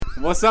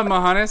What's up,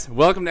 Mohannes?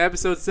 Welcome to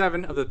episode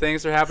 7 of the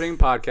Things Are Happening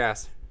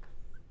podcast.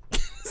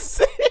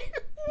 Say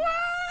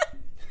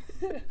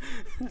what?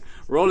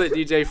 Roll it,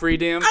 DJ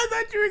Freedom. I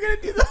thought you were going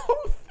to do the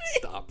whole thing.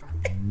 Stop.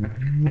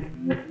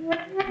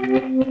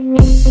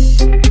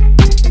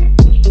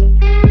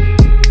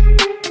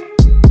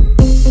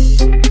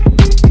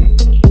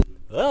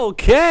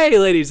 Okay,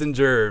 ladies and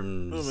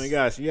germs. Oh my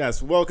gosh,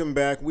 yes. Welcome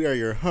back. We are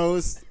your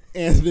hosts,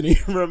 Anthony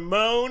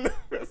Ramon.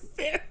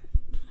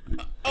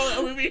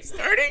 Oh, are we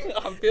starting?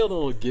 I'm feeling a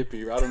little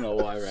gippy. I don't know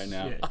why right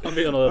now. I'm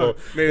feeling a little...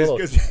 Maybe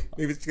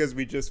it's because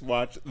we just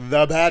watched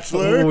The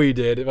Bachelor. We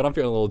did, but I'm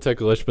feeling a little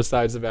ticklish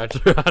besides The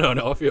Bachelor. I don't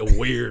know. I feel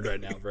weird right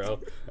now, bro.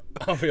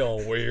 I'm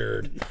feeling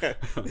weird. Yeah.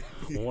 I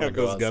want to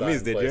go those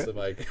gummies,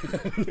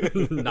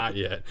 did you? Not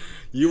yet.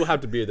 You will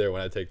have to be there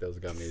when I take those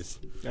gummies.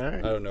 All right.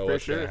 I don't know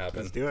what's going to happen.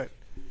 Let's do it.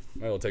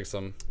 I will take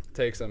some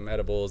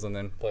edibles and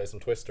then play some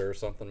Twister or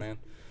something, man.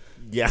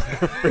 Yeah,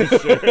 for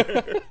sure.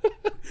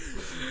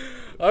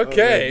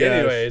 Okay,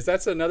 anyways,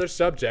 that's another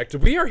subject.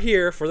 We are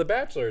here for The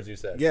Bachelor, as you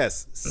said.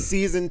 Yes,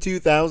 season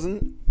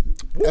 2000,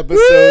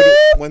 episode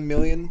 1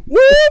 million.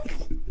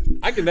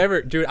 I can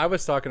never, dude, I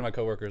was talking to my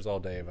coworkers all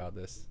day about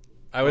this.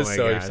 I was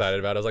so excited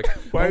about it. I was like,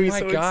 Why oh are you my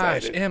so gosh,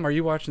 excited? Em, are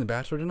you watching The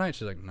Bachelor tonight?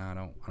 She's like, no, I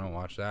don't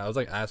watch that. I was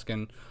like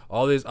asking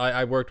all these,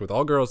 I worked with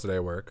all girls today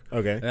at work.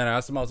 Okay. And then I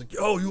asked them, I was like,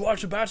 yo, you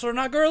watch The Bachelor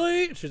not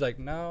girly? She's like,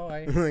 no,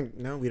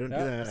 No, we don't do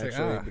that, It's like,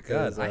 actually, ah,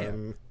 because God, I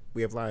am.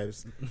 we have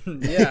lives.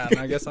 Yeah, and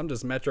I guess I'm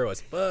just metro as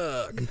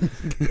fuck.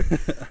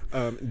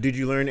 Did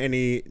you learn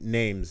any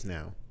names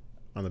now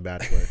on The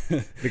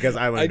Bachelor? Because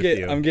I learned a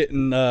few. I'm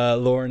getting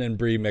Lauren and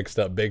Bree mixed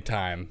up big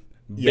time.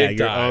 Yeah, Big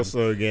you're time.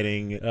 also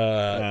getting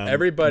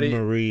everybody.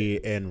 Marie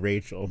and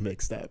Rachel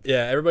mixed up.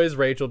 Yeah, everybody's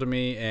Rachel to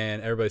me,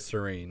 and everybody's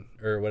Serene,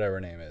 or whatever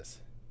her name is.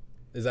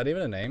 Is that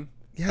even a name?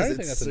 I don't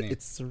think that's a name.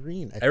 It's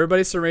Serene.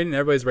 Everybody's Serene, and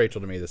everybody's Rachel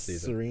to me this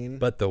season. Serene.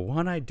 But the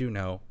one I do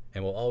know,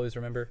 and will always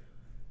remember,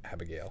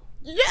 Abigail.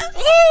 Yes,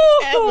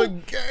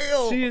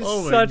 Abigail. She is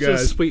Oh my such a gosh.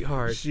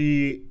 sweetheart.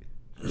 She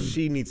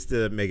needs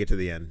to make it to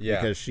the end.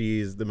 Yeah. Because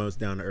she's the most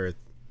down to earth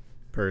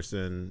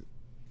person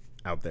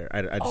out there.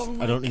 I Oh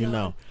don't even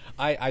know.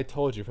 I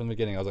told you from the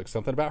beginning. I was like,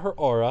 something about her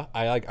aura.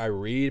 I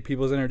read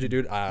people's energy,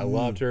 dude. I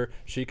loved her.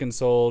 She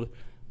consoled.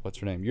 What's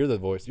her name? You're the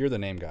voice. You're the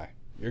name guy.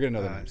 You're gonna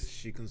know the names.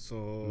 She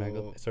consoled.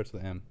 It starts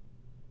with M.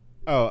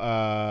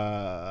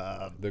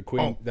 Oh, The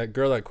queen. That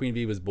girl that Queen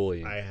Bee was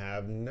bullying. I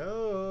have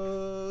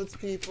notes,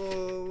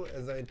 people,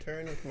 as I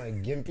turn with my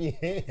gimpy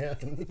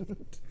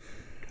hand.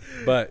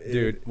 But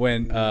dude,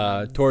 when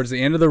towards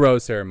the end of the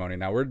rose ceremony,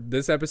 now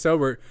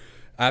we're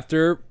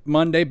after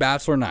Monday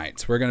Bachelor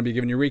nights, we're gonna be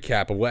giving you a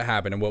recap of what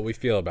happened and what we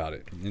feel about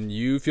it. And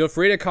you feel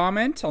free to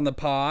comment on the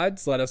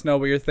pods, let us know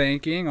what you're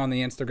thinking on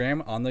the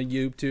Instagram, on the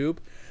YouTube,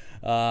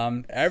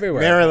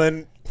 everywhere.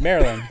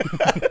 Marilyn.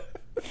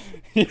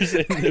 You're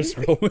sitting there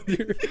scrolling with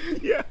your...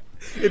 Yeah,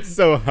 it's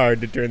so hard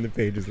to turn the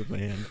pages with my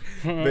hand.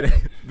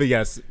 But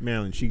yes,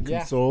 Marilyn. She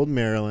consoled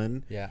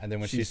Marilyn. Yeah, and then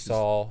when she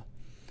saw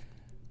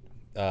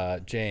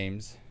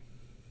James.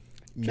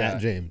 Matt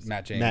James.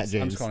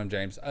 I'm just calling him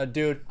James.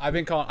 Dude,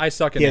 I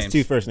suck at He names. has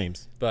two first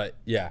names. But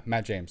yeah,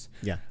 Matt James.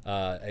 Yeah.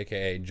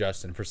 AKA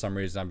Justin. For some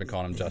reason, I've been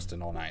calling him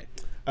Justin all night.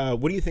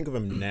 What do you think of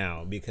him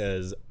now?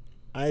 Because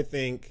I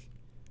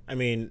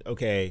mean,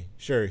 okay,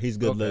 sure, he's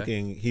good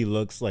looking. He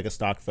looks like a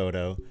stock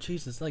photo.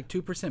 Jesus, like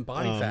 2%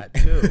 body fat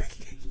too.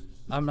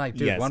 I'm like,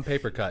 dude, Yes. one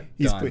paper cut.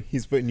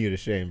 He's putting you to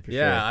shame for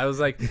Yeah, sure. I was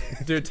like,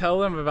 dude, tell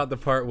them about the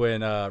part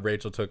when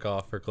Rachel took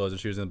off her clothes and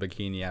she was in a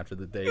bikini after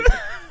the date.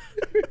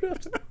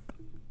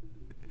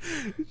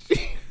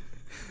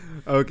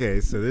 Okay,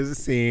 so there's a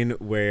scene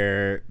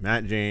where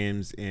Matt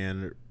James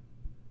and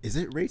is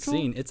it Rachel?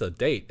 Scene, it's a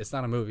date. It's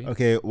not a movie.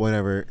 Okay,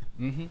 whatever.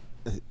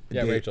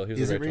 Yeah, Rachel. He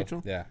was Is with it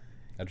Rachel? Yeah.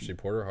 After she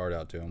poured her heart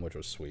out to him, which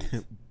was sweet.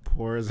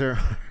 Pours her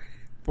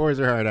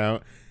heart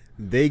out.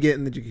 They get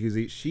in the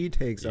jacuzzi. She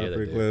takes off they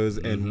her do. clothes,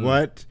 and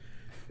what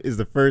is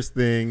the first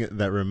thing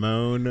that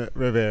Ramon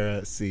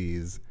Rivera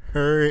sees?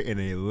 Her in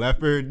a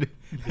leopard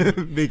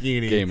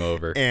bikini. Game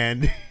over.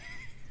 And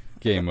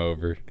Game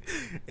over.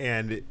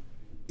 and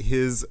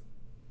his,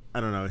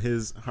 I don't know,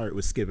 his heart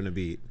was skipping a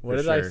beat. What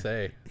for did I sure.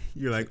 say?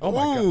 You're like, Oh my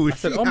God. oh, I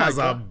said, she oh my has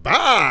a God.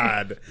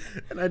 bod.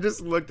 And I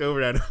just looked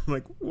over at him. I'm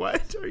like,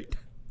 what are you?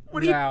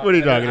 What are you Now, talking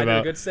I did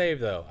about? a good save,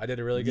 though. I did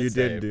a really good You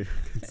save. did do.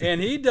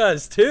 And he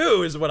does,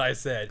 too, is what I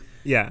said.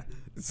 Yeah.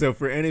 So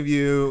for any of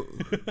you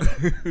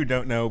who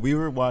don't know, we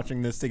were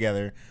watching this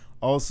together,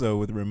 also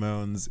with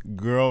Ramon's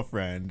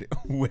girlfriend,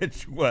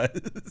 which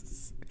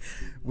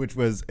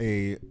was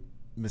a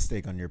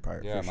mistake on your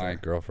part. Yeah, for my sure.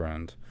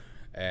 girlfriend.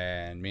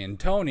 And me and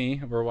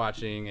Tony were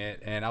watching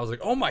it, and I was like,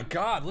 oh, my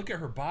God, look at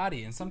her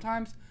body. And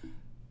sometimes...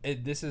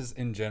 this is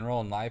in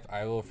general in life.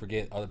 I will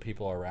forget other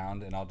people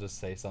around, and I'll just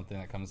say something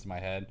that comes to my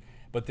head.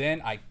 But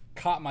then I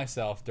caught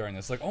myself during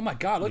this, like, "Oh my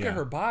God, look at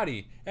her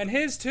body and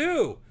his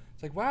too."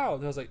 It's like, wow.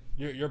 And I was like,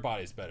 "Your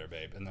body's better,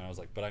 babe." And then I was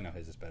like, "But I know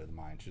his is better than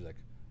mine." She's like,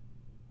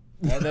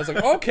 and I was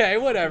like, "Okay,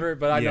 whatever."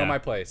 But I know Yeah. my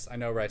place. I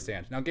know where I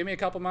stand. Now give me a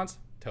couple months.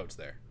 Totes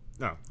there.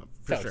 No,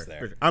 for Tell sure, us there.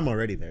 for sure. I'm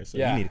already there, so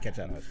you need to catch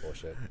up. No, it's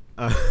bullshit.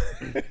 Uh,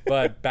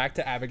 But back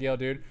to Abigail,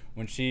 dude.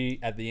 When she,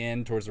 at the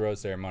end, towards the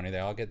rose ceremony, they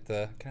all get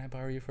the, can I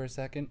borrow you for a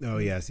second? oh,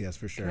 yes,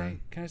 for Can sure.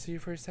 I see you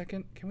for a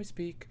second? Can we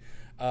speak?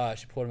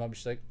 She pulled him up and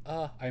she's like,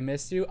 I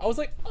missed you. I was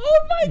like,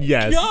 oh my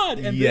Yes, God.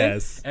 And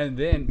yes. and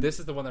then this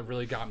is the one that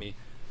really got me.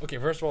 Okay,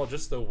 first of all,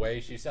 just the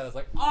way she said it, it's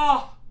like,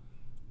 oh,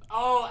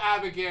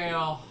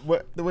 Abigail.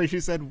 What, the way she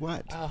said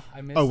what? Oh,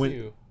 I missed when-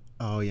 you.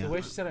 Oh, yeah. The way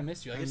she said I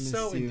missed you. Like, I it's miss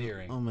so you.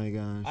 endearing. Oh, my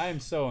gosh. I am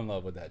so in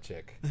love with that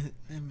chick.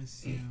 I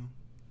miss you.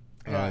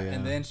 Yeah, Oh, yeah.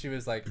 And then she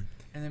was like,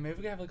 and then maybe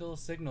we can have like a little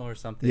signal or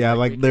something. Yeah, we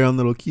like can- their own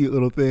little cute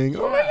little thing.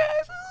 Oh, my Yeah.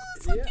 gosh.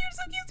 Oh, so Yeah. cute,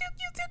 so cute, so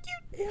cute, so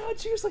cute. Yeah, and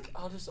she was like,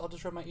 I'll just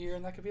rub my ear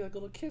and that could be like a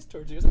little kiss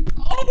towards you. I was like,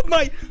 oh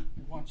my, I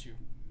want you.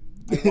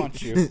 I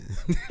want you.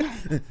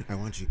 I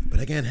want you,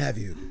 but I can't have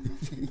you.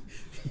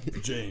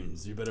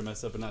 James, you better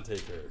mess up and not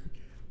take her.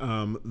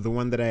 The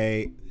one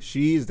that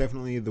she's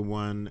definitely the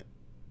one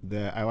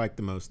that I like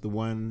the most. The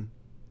one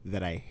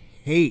that I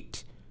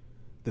hate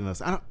the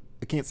most. I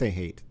can't say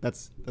hate.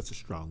 That's a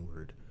strong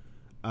word.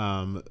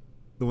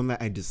 The one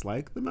that I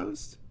dislike the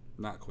most.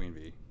 Not Queen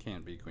V.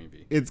 Can't be Queen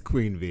V. It's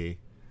Queen V.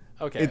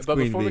 Okay, It's but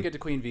Queen before V. we get to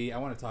Queen V, I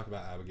want to talk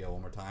about Abigail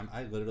one more time.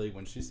 I literally,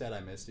 when she said I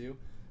missed you,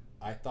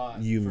 I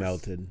thought... You first-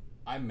 melted.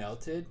 I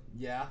melted,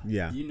 yeah.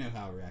 Yeah. You know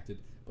how I reacted.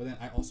 But then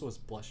I also was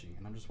blushing,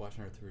 and I'm just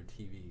watching her through her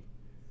TV.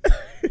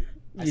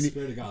 I You need-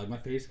 swear to God, like my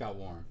face got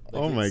warm.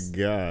 Like, Oh my it's-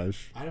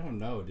 gosh. I don't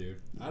know, dude.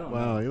 I don't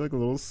Wow, know. you're like a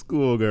little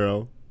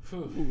schoolgirl.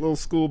 Phew. Little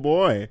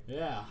schoolboy.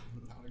 Yeah.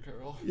 Not a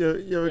girl. You have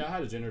Yeah, I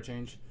had a gender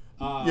change.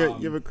 you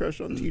have a crush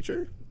on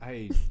teacher?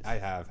 I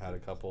have had a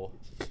couple.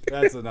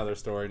 That's another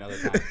story, another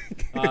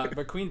time.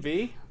 But Queen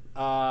V, She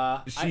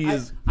I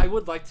is-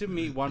 would like to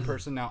meet one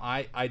person. Now,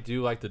 I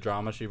do like the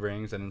drama she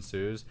brings and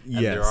ensues. And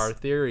Yes. there are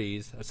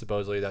theories,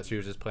 supposedly, that she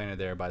was just planted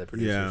there by the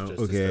producers. Yeah, just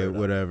to okay, stir it up.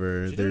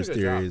 whatever. She did a There's good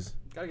job. theories.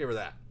 Gotta give her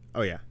that.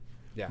 Oh, yeah.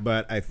 Yeah.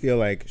 But I feel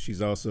like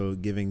she's also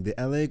giving the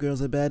LA girls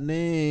a bad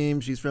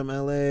name. She's from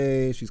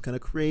LA. She's kind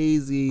of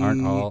crazy.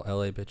 Aren't all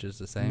LA bitches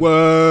the same?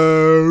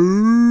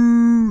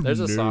 Whoa. There's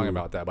a No. song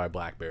about that by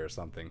Black Bear or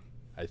something,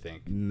 I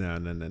think. No.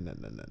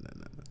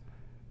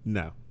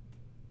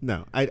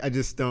 No. I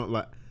just don't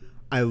like.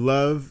 I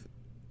love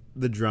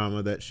the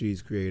drama that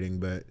she's creating,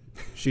 but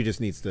she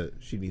just needs to.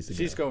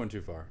 She's go. going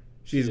too far.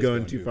 She's She is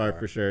going too far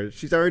for sure.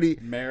 She's already.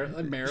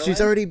 Marilyn? She's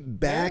already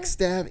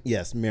backstabbing.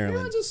 Yes, Marilyn.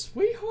 Marilyn's a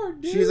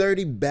sweetheart, dude. She's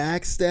already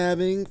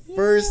backstabbing.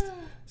 First,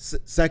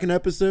 second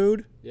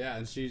episode. Yeah,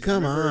 and she's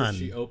Come I remember on.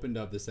 She opened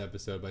up this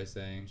episode by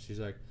saying, she's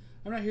like,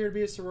 I'm not here to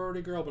be a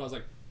sorority girl, but I was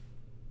like,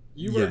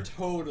 you Yeah. were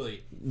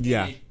totally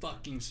Yeah. in a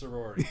fucking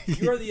sorority.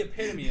 You are the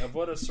epitome of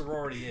what a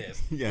sorority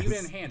is. Yes.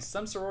 Even enhanced.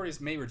 Some sororities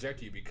may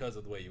reject you because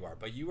of the way you are,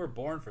 but you were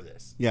born for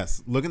this.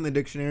 Yes, look in the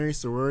dictionary.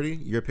 Sorority.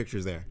 Your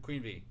picture's there.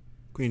 Queen V.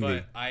 Queen But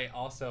V. I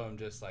also am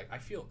just like, I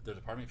feel, there's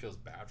a part of me feels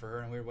bad for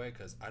her in a weird way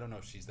because I don't know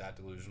if she's that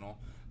delusional,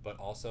 but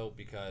also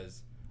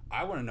because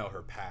I want to know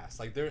her past.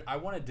 Like, I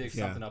want to dig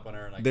Yeah. something up on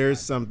her. And like, There's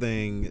find-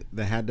 something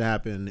that had to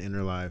happen in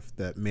her life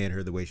that made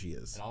her the way she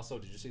is. And also,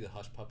 did you see the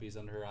hush puppies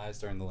under her eyes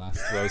during the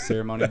last rose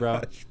ceremony, bro?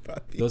 Hush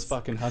puppies. Those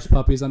fucking hush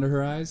puppies under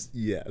her eyes.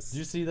 Yes. Did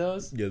you see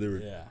those? Yeah, they were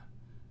Yeah.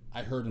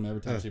 I heard them every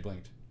time she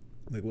blinked.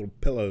 like little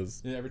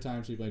pillows. Yeah, every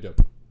time she blinked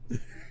up.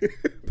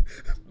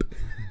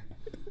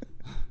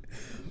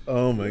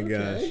 Oh my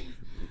Okay.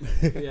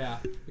 gosh. Yeah.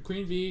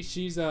 Queen V,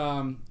 she's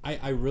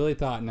I really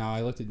thought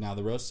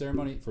the roast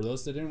ceremony, for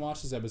those that didn't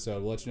watch this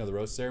episode, we'll let you know the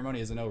roast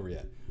ceremony isn't over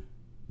yet.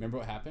 Remember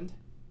what happened?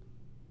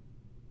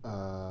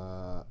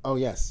 Oh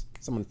yes,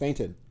 someone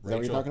fainted. Is that what you're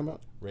Rachel. talking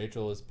about?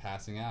 Rachel is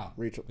passing out.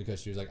 Rachel.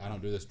 Because she was like, I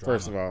don't do this drama.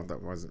 First of all,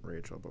 that wasn't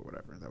Rachel, but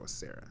whatever. That was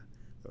Sarah.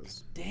 That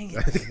was. Dang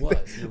it, it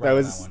was. You're right that on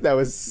was that one. that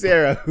was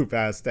Sarah who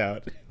passed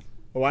out.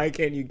 Why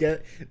can't you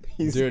get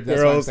these Dude, that's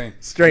what I'm girls saying.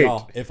 straight?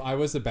 Y'all, if I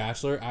was the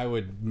Bachelor, I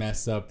would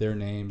mess up their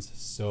names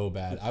so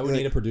bad. I would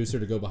need a producer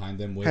to go behind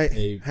them with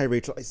Hi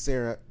Rachel.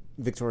 Sarah.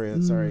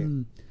 Victoria.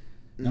 Sorry.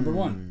 Number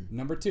one.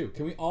 Number two.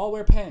 Can we all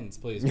wear pens,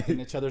 please, with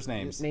each other's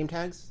names? Name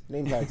tags.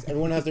 Name tags.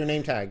 Everyone has their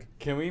name tag.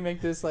 Can we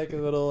make this like a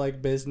little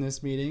like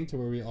business meeting to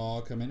where we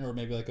all come in, or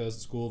maybe like a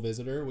school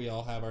visitor? We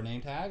all have our name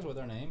tags with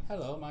our name.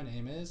 Hello, my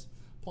name is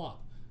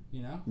Plop.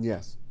 You know?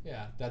 Yes.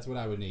 Yeah, that's what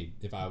I would need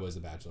if I was a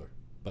Bachelor.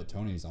 But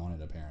Tony's on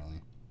it apparently.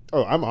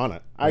 Oh, I'm on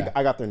it. Yeah.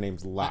 I got their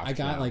names locked. I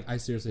got now. like I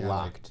seriously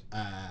Locked.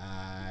 have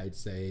like I'd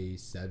say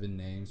 7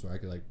 names where I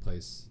could like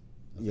place.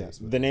 A Yeah. face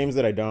with The them. names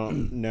that I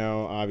don't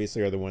know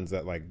obviously are the ones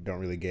that like don't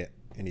really get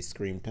any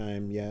screen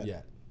time yet.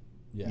 Yeah.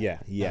 Yeah.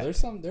 Now,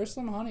 there's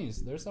some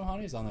honeys. There's some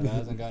honeys on there that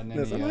hasn't gotten any.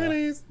 There's some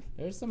honeys.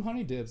 There's some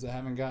honey dips that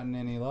haven't gotten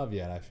any love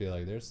yet. I feel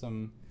like there's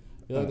some.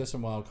 I feel like there's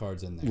some wild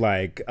cards in there.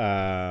 Like Go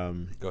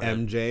ahead.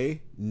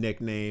 MJ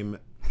nickname.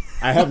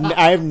 I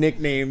have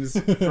nicknames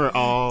for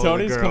all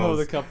Tony's the girls. come up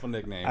with a couple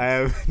nicknames. I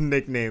have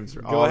nicknames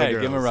for all Go ahead, the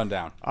girls. give him a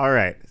rundown. All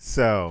right,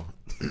 so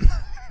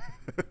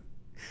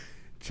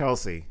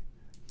Chelsea,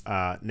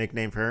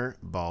 nickname for her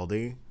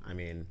Baldy. I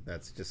mean,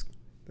 that's just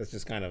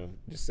kind of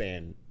just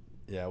saying.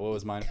 Yeah, what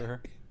was mine for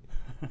her?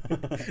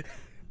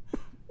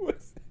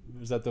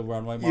 Is that the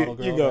runway model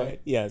girl? You go.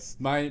 Right? Yes.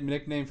 My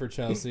nickname for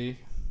Chelsea.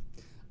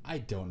 I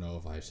don't know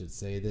if I should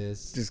say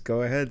this. Just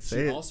go ahead. She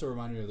Say it. also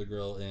reminded me of the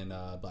girl in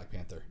Black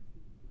Panther.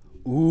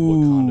 Ooh.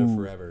 Wakanda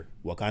Forever.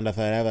 Wakanda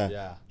Forever.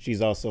 Yeah.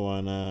 She's also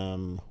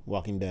on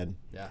Walking Dead.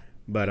 Yeah.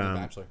 But And The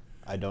Bachelor.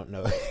 I don't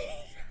know.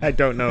 I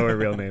don't know her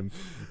real name.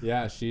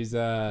 Yeah, she's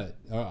I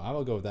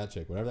will go with that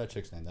chick. Whatever that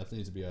chick's name. That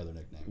needs to be our other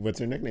nickname. What's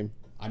her nickname?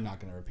 I'm not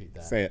gonna repeat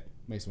that. Say it.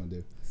 Mace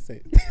Windu.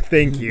 Say it.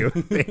 Thank you.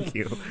 Thank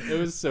you. It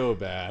was so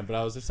bad, but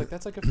I was just like,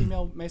 that's like a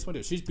female Mace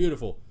Windu. She's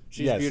beautiful.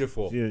 She's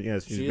beautiful.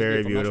 Yes, she's She is very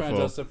I'm not trying beautiful.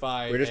 to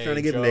justify. We're just trying to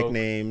a give joke.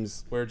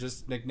 nicknames. We're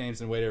just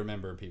nicknames and way to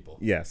remember people.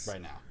 Yes.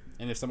 Right now.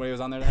 And if somebody was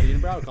on there that had a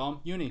unibrow, I'd call him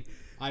Uni.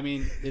 I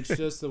mean, it's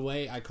just the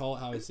way I call it,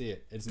 how I see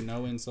it. It's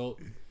no insult,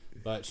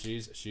 but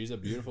she's a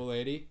beautiful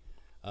lady.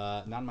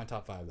 Not in my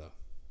top 5 though.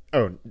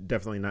 Oh,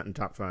 definitely not in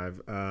top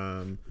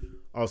 5.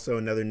 Also,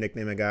 another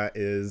nickname I got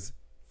is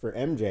for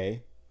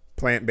MJ,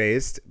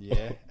 plant-based.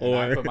 Yeah, and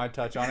I put my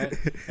touch on it.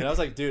 And I was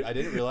like, dude, I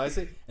didn't realize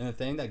it. And the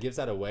thing that gives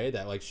that away,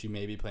 that like she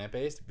may be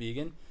plant-based,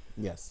 vegan,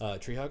 Yes.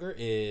 tree hugger,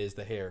 is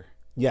the hair.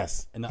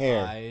 Yes. And the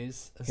hair.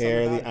 eyes.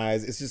 Hair, the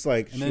eyes. It's just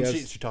like And then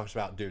has, she talks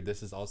about, dude,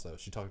 this is also,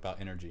 she talked about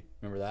energy.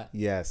 Remember that?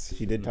 Yes,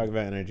 she did talk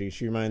about energy.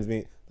 She reminds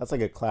me. That's like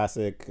a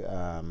classic.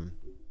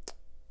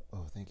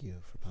 Oh, thank you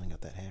for pulling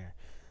out that hair.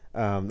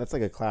 That's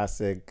like a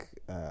classic,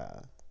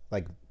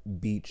 like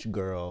beach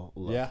girl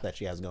look that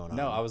she has going on.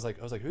 No, I was like,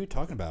 who are you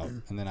talking about?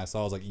 And then I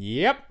saw, I was like,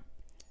 yep.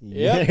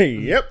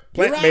 Yep.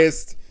 Plant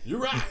based.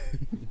 You're right.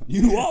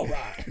 You all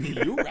right.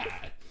 You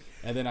right.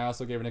 And then I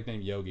also gave her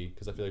nickname Yogi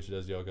because I feel like she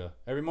does yoga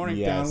every morning.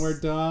 Yes.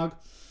 Downward dog.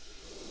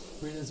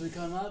 Breathe as we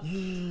come up.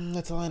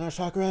 Let's align our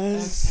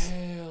chakras.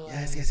 Exhale.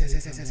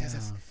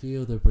 Yes.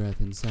 Feel the breath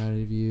inside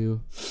of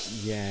you.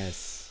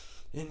 Yes.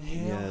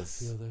 Inhale.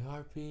 Yes. Feel the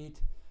heartbeat.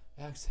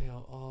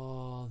 Exhale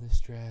all the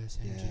stress,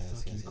 energy. Yes,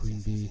 Fuck you, yes, Queen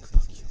yes, Bee. yes,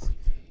 Fuck yes, you, yes, Queen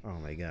Bee. Oh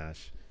my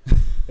gosh.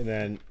 And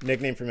then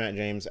nickname for Matt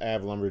James, I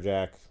have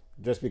Lumberjack,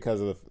 just because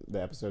of the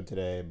episode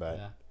today,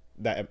 but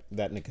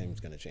that nickname's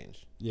gonna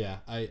change. Yeah,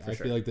 I sure.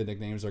 feel like the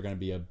nicknames are going to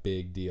be a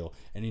big deal.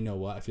 And you know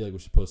what? I feel like we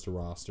should post a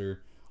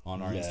roster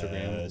on our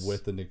Instagram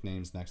with the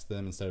nicknames next to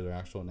them instead of their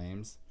actual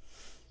names.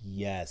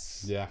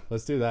 Yes. Yeah,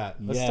 let's do that.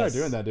 Let's start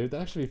doing that, dude.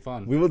 That should be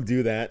fun. We will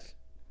do that.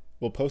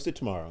 We'll post it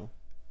tomorrow.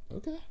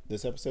 Okay.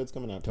 This episode's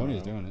coming out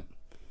Tony's tomorrow. doing it.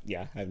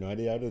 Yeah, I have no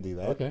idea how to do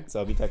that. Okay. So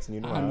I'll be texting you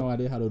I tomorrow. have no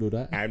idea how to do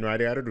that. I have no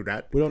idea how to do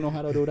that. We don't know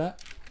how to do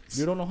that.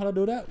 You don't know how to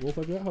do that? We'll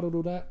figure out how to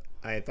do that.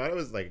 I thought it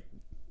was like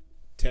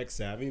tech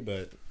savvy,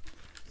 but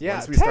Yeah,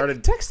 once we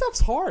started tech stuff's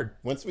hard.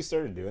 once we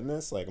started doing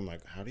this, like I'm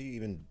like, how do you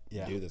even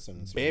do this?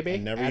 Baby, I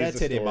never add a used a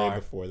titty story bar.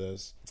 before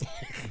this.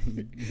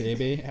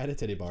 Baby, at a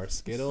titty bar.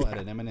 Skittle at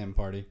an M&M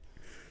party.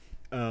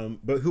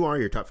 But who are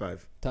your top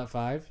 5? Top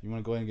 5? You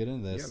want to go ahead and get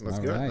into this? Yeah, let's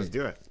do it. Let's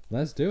do it.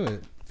 Let's do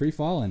it. Free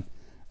falling.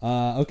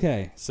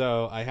 Okay,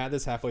 so I had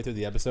this halfway through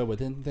the episode, but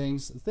then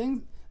things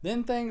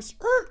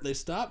they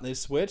stopped. They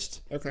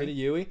switched to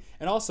Yui.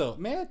 And also,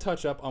 may I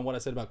touch up on what I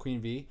said about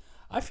Queen V?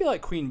 I feel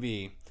like Queen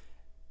V,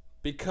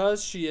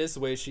 because she is the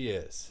way she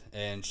is,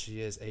 and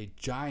she is a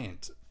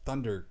giant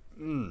thunder.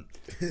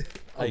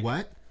 A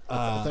what?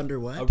 A thunder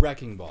what? A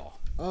wrecking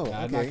ball. Oh,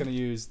 Now, I'm not going to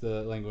use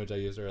the language I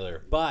used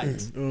earlier,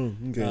 but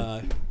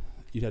okay.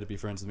 you'd have to be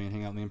friends with me and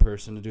hang out with me in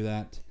person to do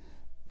that.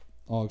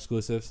 All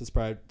exclusives. It's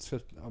probably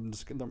I'm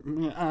just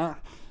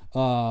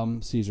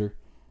Caesar.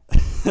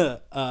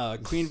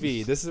 Queen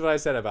V. This is what I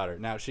said about her.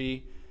 Now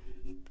she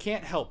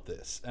can't help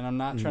this, and I'm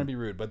not trying to be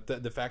rude, but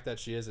the fact that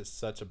she is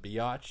such a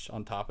biatch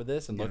on top of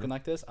this and looking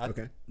like this.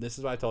 This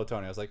is what I told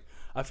Tony. I was like,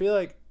 I feel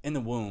like in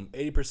the womb,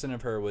 80%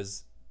 of her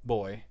was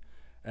boy,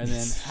 and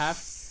then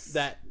half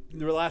that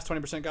the last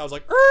 20% guy was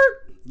like,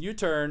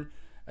 U-turn,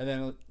 and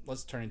then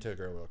let's turn into a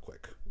girl real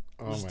quick.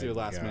 Just do a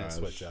last minute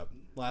switch up.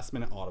 Last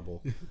minute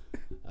audible.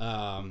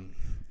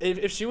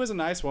 If she was a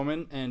nice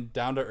woman and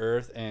down to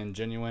earth and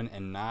genuine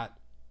and not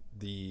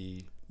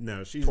the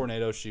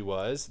tornado she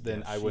was,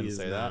 then I wouldn't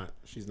say that.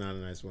 She's not a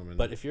nice woman.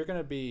 But if you're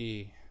gonna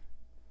be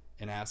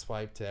an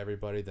asswipe to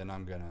everybody, then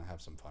I'm gonna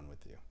have some fun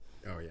with you.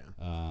 Oh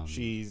yeah.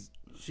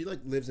 She like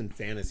lives in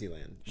fantasy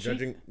land.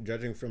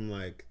 Judging from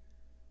like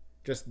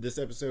just this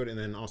episode and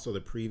then also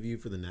the preview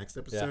for the next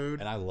episode.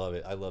 And I love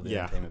it. I love the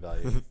entertainment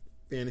value.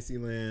 Fantasy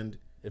land.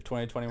 If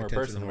 2020 were a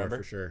person, remember?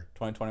 For sure.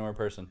 2020 were a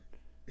person.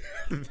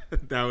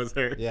 That was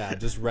her. Yeah,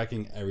 just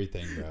wrecking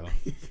everything, bro.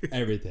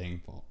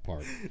 Everything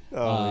part.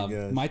 Oh my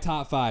gosh. My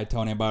top 5,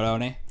 Tony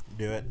Barone.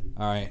 Do it.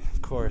 All right,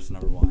 of course,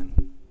 number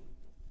 1.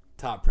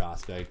 Top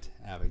prospect,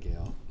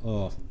 Abigail.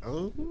 Oh,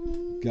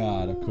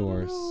 God, of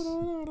course.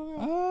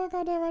 Oh,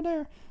 got that right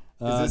there.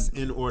 Is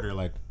this in order,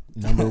 like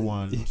number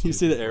 1? You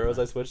see the arrows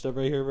I switched up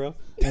right here, bro?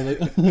 And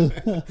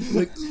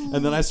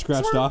then I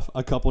scratched off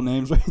a couple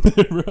names right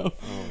there, bro. Oh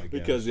my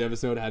because the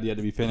episode had yet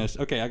to be finished.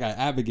 Okay, I got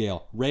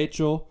Abigail,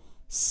 Rachel,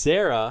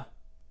 Sarah,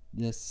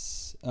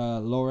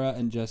 Laura,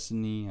 and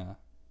Jessenia.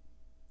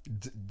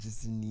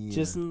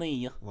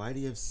 Jessenia. Why do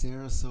you have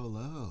Sarah so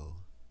low?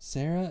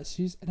 Sarah,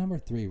 she's at number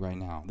 3 right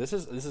now. This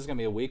is gonna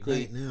be a weekly.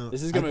 Right now,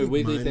 this is gonna be a think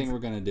weekly mine's- thing we're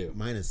gonna do.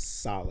 Mine is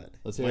solid.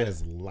 Let's hear Mine it.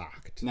 is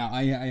locked. Now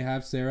I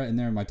have Sarah in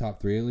there in my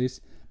top 3 at least,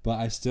 but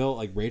I still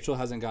like Rachel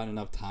hasn't gotten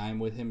enough time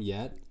with him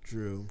yet.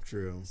 True.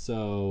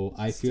 So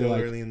I feel Still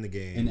like early in the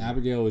game. and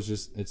Abigail was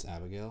just it's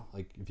Abigail.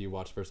 Like if you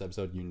watch the first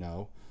episode, you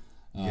know,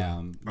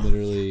 Yeah.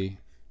 literally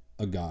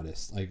a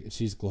goddess. Like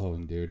she's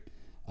glowing, dude.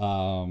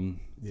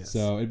 Yes.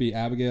 So it'd be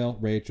Abigail,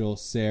 Rachel,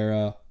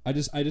 Sarah. I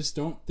just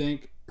don't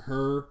think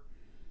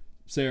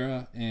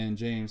Sarah and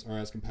James are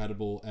as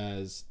compatible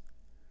as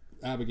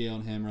Abigail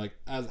and him, or like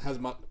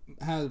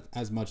have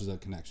as much as a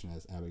connection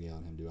as Abigail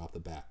and him do off the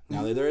bat.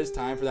 Now there is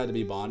time for that to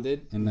be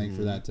bonded and like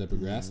for that to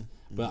progress,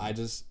 but I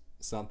just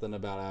something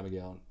about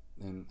Abigail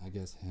and I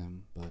guess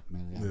him, but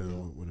mainly Yeah,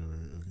 Abigail. whatever.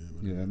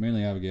 Okay. Yeah,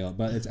 mainly Abigail,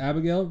 but it's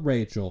Abigail,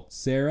 Rachel,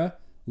 Sarah,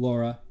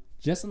 Laura,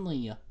 Jess, and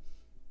Leah.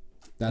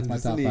 That's my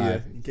top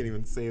 5. You can't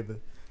even say the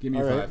Give me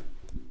All 5. right.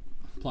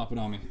 Plop it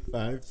on me.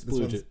 5.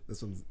 Splooge it.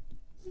 This one's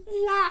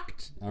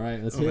locked. All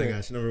right, let's Oh hear my it.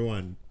 gosh, number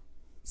 1,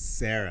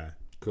 Sarah.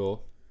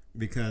 Cool.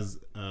 Because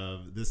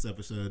of this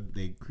episode,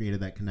 they created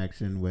that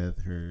connection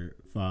with her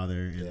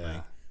father, and Yeah.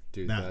 like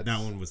Dude, that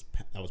one was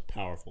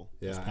powerful.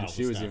 It was Yeah, and powerful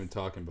she was stuff. even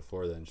talking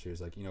before then. She was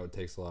like, it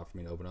takes a lot for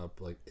me to open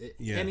up. Like,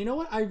 Yeah. And you know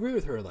what? I agree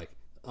with her. Like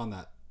on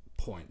that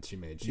point she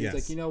made. She's Yes.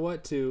 like, you know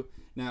what?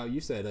 Now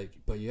you said like,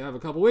 but you have a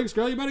couple weeks,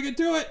 girl. You better get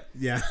to it.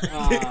 Yeah.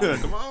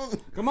 Come on.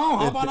 Come on,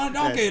 hop on a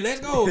donkey.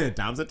 Let's go.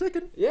 Time's a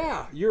ticking.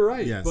 Yeah, you're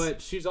right. Yes.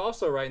 But she's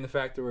also right in the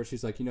fact that where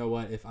she's like, you know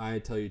what? If I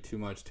tell you too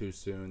much too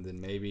soon,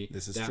 then maybe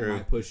This is that true.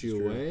 might push This you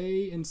is true.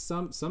 away. And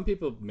some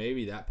people,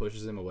 maybe that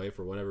pushes them away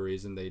for whatever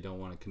reason. They don't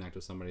want to connect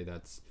with somebody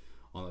that's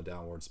on the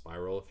downward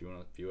spiral, if you want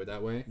to view it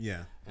that way.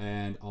 Yeah.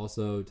 And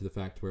also to the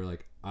fact where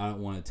like I don't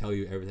want to tell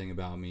you everything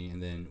about me,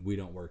 and then we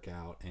don't work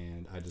out,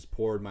 and I just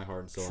poured my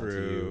heart and soul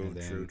into you, and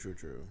then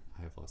True.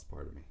 I have lost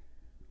part of me.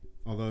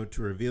 Although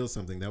to reveal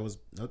something,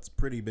 that's a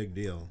pretty big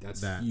deal.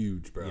 That's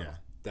huge, bro. Yeah.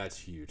 That's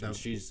huge. And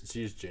she's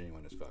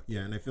genuine as fuck.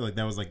 Yeah, and I feel like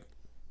that was like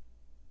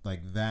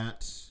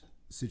that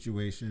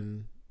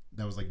situation.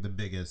 That was like the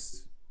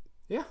biggest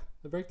Yeah,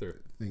 the breakthrough.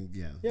 thing.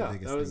 Yeah. Yeah, the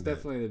biggest that was thing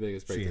definitely the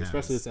biggest she breakthrough,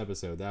 especially has. this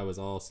episode. That was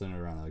all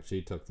centered around like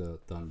she took the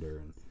thunder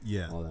and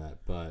Yeah. all that.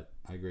 But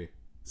I agree.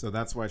 So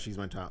that's why she's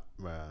my top,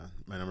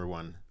 my number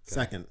 1.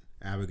 Second,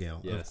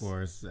 Abigail. Yes. Of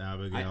course,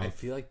 Abigail. I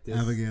feel like this.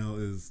 Abigail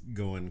is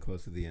going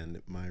close to the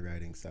end. My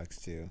writing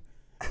sucks too.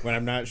 When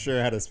I'm not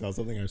sure how to spell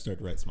something, I start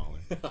to write smaller.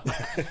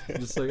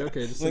 Just like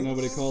okay, just so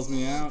nobody calls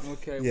me out.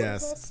 Okay.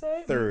 Yes. What does that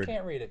say? Third.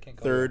 Can't read it. Can't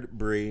call Third,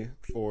 Bree.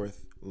 4th,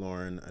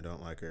 Lauren. I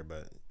don't like her,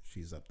 but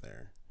she's up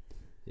there.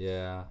 it.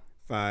 Yeah.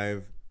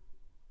 5,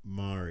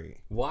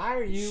 Mari. Why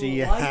are you?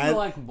 She why do had- you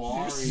like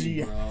Mari,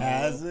 She bro?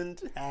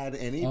 hasn't had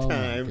any Oh my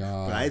time,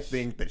 but I gosh.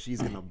 think that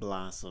she's gonna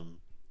blossom.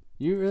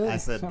 You really? I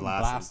said She's gonna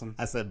blossom.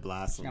 I said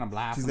blossom. She's gonna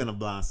blossom. She's gonna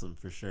blossom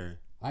for sure.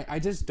 I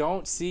just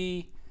don't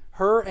see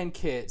her and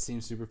Kit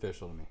seem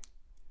superficial to me.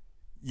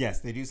 Yes,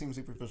 they do seem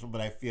superficial, but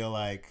I feel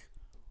like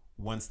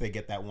once they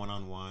get that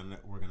one-on-one,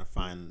 we're gonna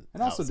find.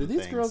 And also, out do some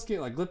these things. girls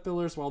get like lip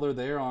fillers while they're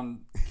there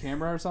on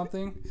camera or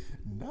something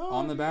No,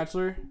 on The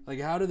Bachelor? Like,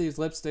 how do these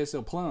lips stay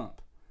so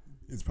plump?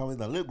 it's probably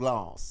the lip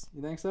gloss,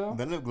 You think so?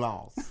 the lip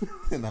gloss,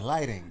 and the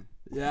lighting,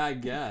 Yeah, I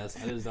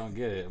guess. I just don't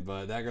get it.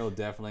 But that girl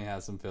definitely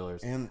has some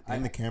fillers. and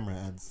the camera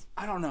ads.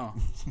 I don't know.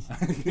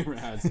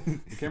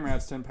 the camera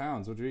adds 10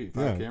 pounds. What'd you eat?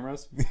 5 Yeah.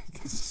 cameras?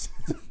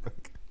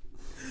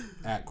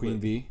 At Queen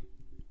V.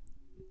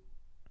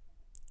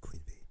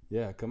 Queen bee.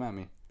 Yeah, come at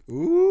me.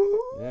 Ooh,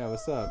 Yeah,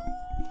 what's up?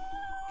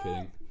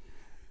 Kidding.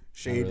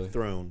 shade really.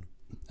 thrown.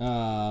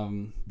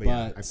 But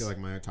Yeah, I feel like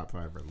my top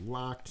 5 are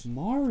locked.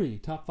 Mari,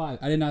 top 5.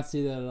 I did not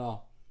see that at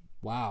all.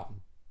 Wow.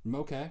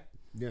 Okay.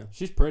 Yeah,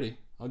 She's pretty.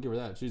 I'll give her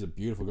that. She's a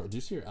beautiful girl. Did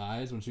you see her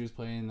eyes when she was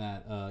playing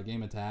that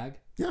game of tag?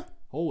 yeah.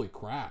 Holy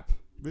crap.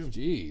 Boom.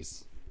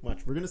 Jeez.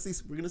 Watch, we're gonna see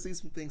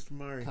some things from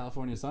Mari.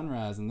 California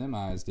sunrise in them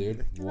eyes,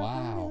 dude.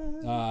 Wow.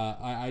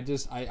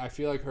 I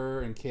feel like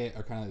her and Kit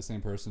are kind of the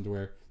same person to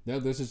where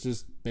this is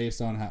just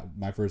based on how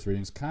my first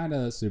readings kind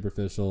of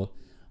superficial.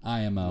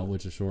 IMO,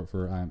 which is short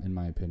for in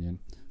my opinion.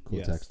 Cool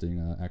Yes. texting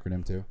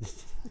acronym too.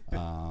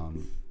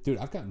 Dude,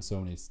 I've gotten so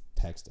many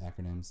text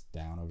acronyms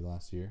down over the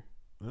last year.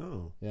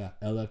 Oh, Yeah,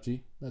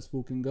 LFG. Let's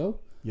fucking go.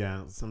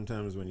 yeah.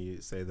 Sometimes when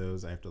you say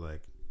those, I have to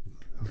like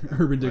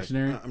Urban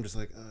Dictionary. I'm just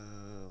like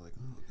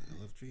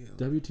LFG.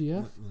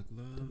 WTF? Like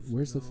love.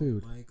 Where's the no,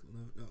 food? Like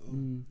love.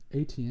 No,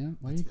 ATM?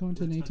 Why are you going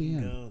to an let's fucking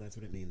ATM? go. That's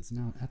what it means.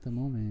 No, at the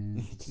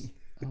moment.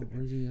 Oh,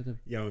 where's he at the...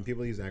 Yeah, when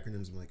people use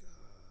acronyms, I'm like,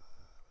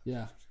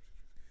 Yeah.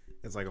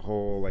 it's like a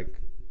whole like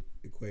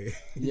equation.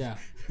 Yeah.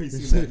 you It's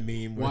seen like, that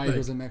meme? Where, Y like,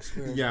 equals mx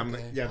squared. Yeah, I'm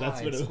like, yeah, that's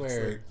Pi what it looks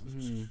squared. like.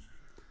 Mhm.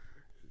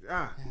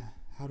 Ah, Yeah.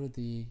 How did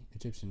the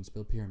Egyptians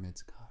build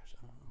pyramids? Gosh,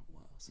 I don't know.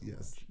 Wow, so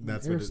yes, much.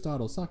 that's what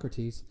Aristotle,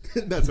 Socrates.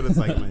 that's what it's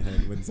like in my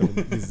head when someone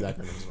uses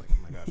acronyms. I'm like,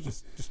 oh my gosh,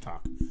 just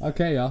talk.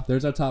 Okay, y'all.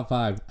 There's our top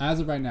 5 as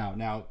of right now.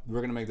 Now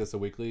we're gonna make this a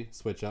weekly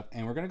switch up,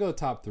 and we're gonna go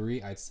top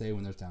 3. I'd say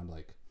when there's down to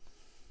like,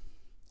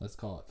 let's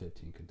call it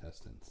 15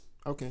 contestants.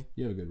 Okay,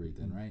 You have a good read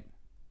then, right?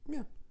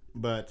 yeah,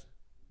 but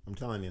I'm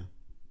telling you,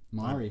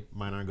 Mari.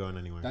 Mine aren't going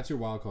anywhere. That's your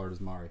wild card is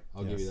Mari.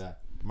 I'll give you Yes. that.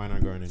 Mine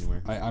aren't going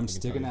anywhere. I'm can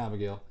sticking tell you.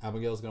 Abigail.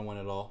 Abigail's going to win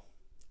it all.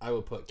 I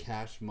will put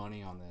cash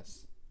money on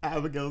this.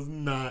 Abigail's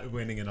not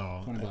winning at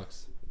all.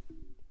 $20.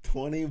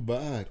 $20.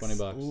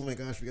 $20. Oh my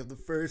gosh, we have the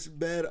first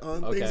bet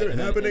on Okay, things are and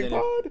then- happening and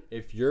then pod.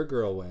 If your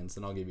girl wins,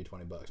 then I'll give you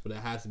 $20. But it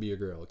has to be your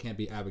girl. It can't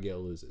be Abigail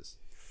loses.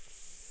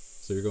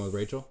 So you're going with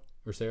Rachel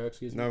or Sarah?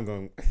 Excuse me. No, I'm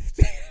going.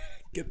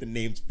 Get the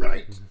names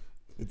right.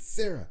 It's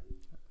Sarah.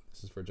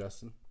 This is for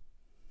Justin.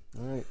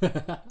 All right.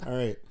 All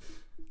right.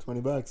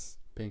 $20.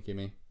 Pinky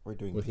me We're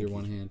doing with pinky, your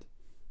one hand.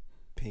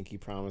 pinky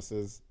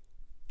promises.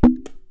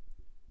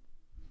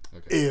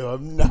 Okay. Ew,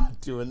 I'm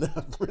not doing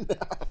that for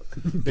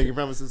now. Pinky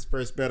promises.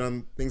 First bet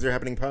on things are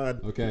happening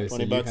pod. Okay. So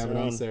you $20 have it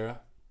on around. Sarah.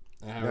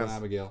 I have it on Yes.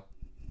 Abigail.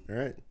 All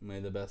right. May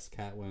the best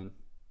cat win.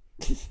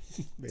 May It's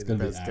the gonna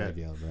be best cat.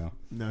 Abigail, bro.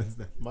 No, it's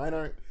not.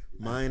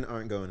 Mine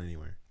aren't going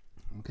anywhere.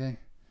 Okay.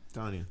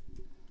 Tanya.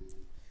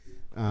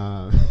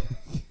 I'm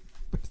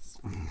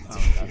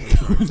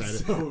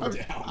excited. so I'm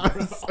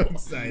down. so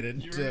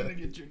excited. You were gonna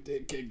get your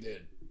dick kicked in.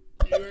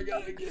 You were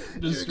gonna get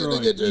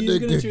destroyed. get your He's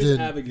dick gonna kicked choose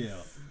in. Abigail.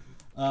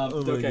 my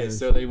Okay, gosh.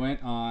 so they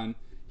went on.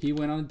 He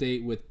went on a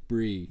date with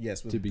Bree.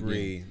 Yes, with to begin.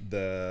 Bree,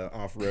 the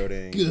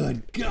off-roading.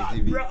 Good God,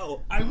 ATV.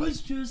 bro! I was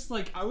just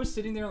like, I was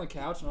sitting there on the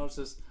couch, and I was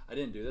just, I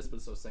didn't do this,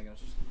 but so I was thinking, I was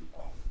just,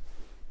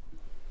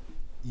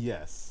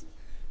 Yes.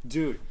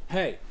 dude,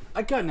 hey,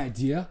 I got an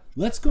idea.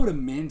 Let's go to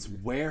Men's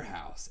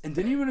Warehouse, and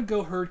then you're gonna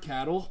go herd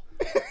cattle.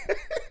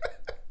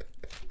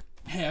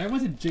 Hey, I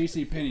went to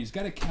JCPenney's,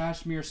 got a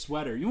cashmere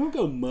sweater. You want to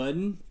go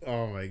mudding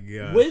Oh my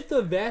god. with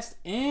a vest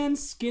and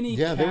skinny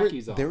Yeah,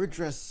 khakis they on? were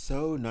dressed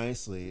so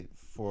nicely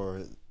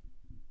for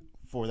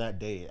that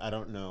date. I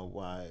don't know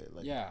why.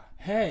 Like, Yeah.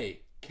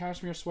 Hey,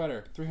 cashmere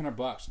sweater,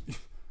 $300.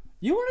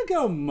 You want to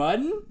go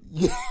mudding?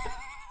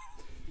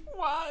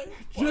 Why?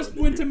 Just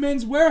went to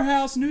Men's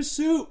Warehouse, new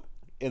suit.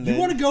 And You then,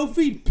 want to go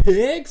feed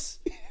pigs?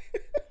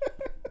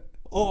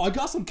 Oh, I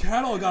got some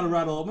cattle I got to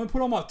rattle up. I'm going to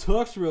put on my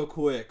tux real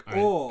quick.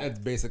 Oh, That's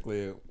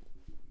basically.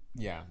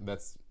 Yeah,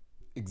 that's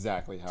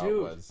exactly how it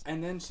dude. was.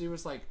 And then she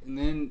was like, and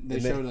then they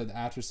And then- showed like, the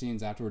after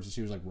scenes afterwards, and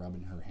she was like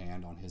rubbing her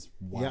hand on his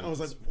white. Yeah, I was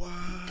like,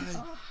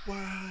 why?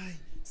 Why?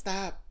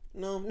 Stop.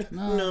 No, no,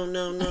 No. no,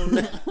 no, no,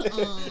 no,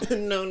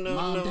 no, no,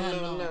 Mom, no,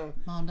 Dad, no, no.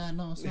 Mom, Dad,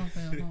 no,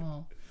 something,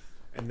 no.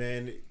 And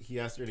then he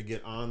asked her to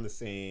get on the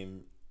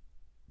same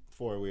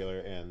four-wheeler,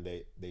 and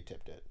they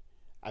tipped it.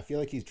 I feel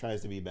like he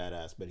tries to be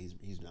badass, but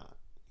he's not.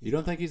 You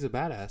don't think he's a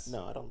badass?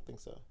 No, I don't think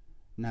so.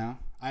 No.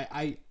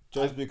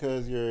 Just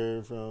because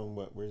you're from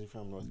where's he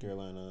from? North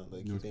Carolina.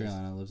 Like North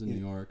Carolina, lives in New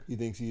York. He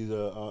thinks he's like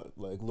a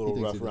little thinks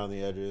rough he's around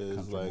the edges.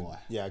 country Like boy.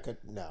 yeah,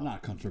 no. I'm not a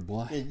country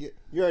boy.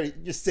 You're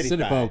city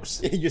City fine.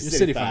 folks. you're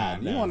city fine.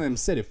 fine. You're now. one of them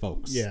city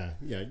folks. Yeah,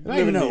 yeah. You I live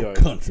even in New know York.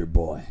 country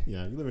boy.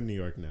 Yeah, you live in New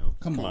York now.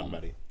 Come on, on.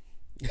 buddy.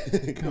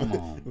 Come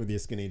on. With your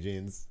skinny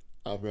jeans,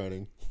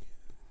 off-roading.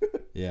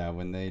 Yeah,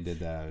 when they did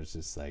that, I was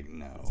just like,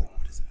 no.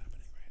 What is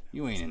happening right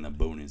You ain't in the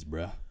boonies,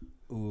 bruh.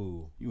 now?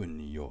 Ooh, You in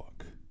New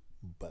York.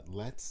 but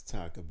let's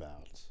talk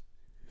about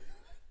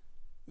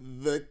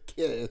the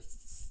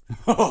kiss.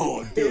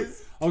 Oh, dude.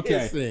 His Okay,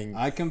 kissing.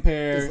 I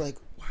compare It's like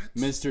what?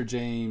 Mr.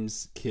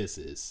 James'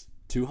 kisses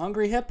to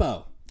Hungry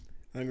Hippo.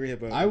 Hungry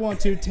Hippo. I want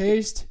to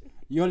taste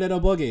your little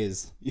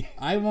boogies.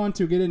 I want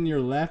to get in your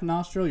left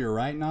nostril, your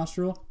right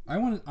nostril. I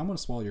want to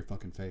swallow your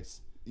fucking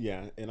face.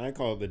 Yeah, and I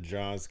call it the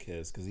Jaws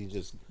kiss because he's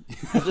just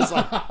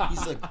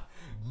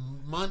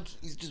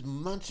he's just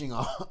munching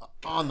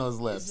on those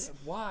lips.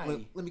 Why?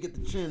 Let me get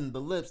the chin, the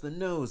lips, the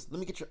nose. Let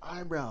me get your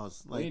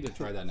eyebrows. We need Like to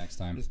try that next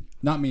time.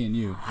 Not me and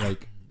you,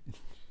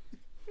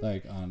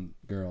 like on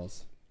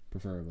girls,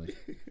 preferably.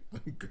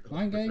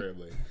 I ain't gay.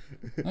 preferably.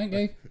 I ain't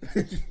gay.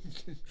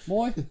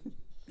 Boy.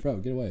 Bro,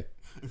 get away.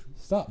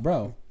 Stop,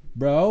 bro.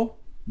 Bro.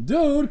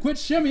 Dude, quit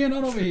shimmying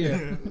on over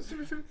here.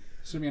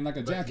 Shimmying like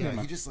a But yeah,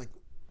 jackhammer. he just like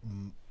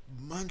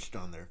munched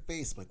on their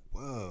face. Like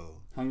whoa.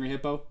 Hungry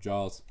Hippo,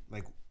 Jaws.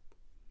 Like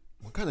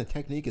what kind of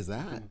technique is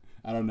that?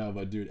 I don't know,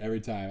 but dude, every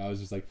time I was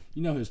just like,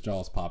 his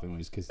jaw's popping when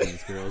he's kissing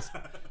these girls.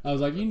 I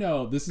was like,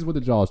 this is what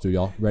the jaws do,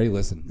 y'all. Ready?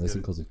 Listen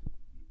closely.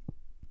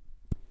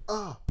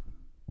 Oh,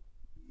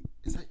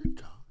 is that your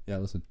jaw? Yeah,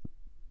 listen.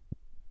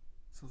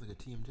 Sounds like a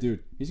TMJ.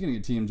 Dude, he's gonna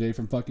get TMJ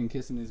from fucking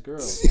kissing these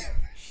girls.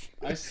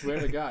 I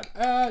swear to God.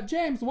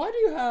 James, why do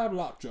you have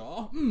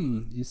lockjaw?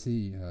 You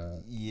see,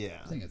 Yeah.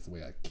 I think it's the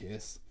way I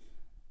kiss.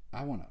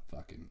 I wanna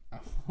fucking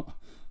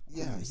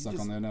Yeah. he suck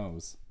just- on their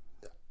nose.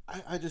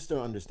 I just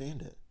don't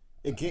understand it.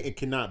 It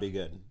cannot be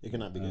good. It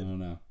cannot be I good. don't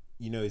know.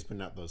 You know he's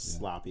putting out those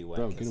sloppy wet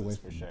Bro, kisses get away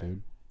for from sure. me,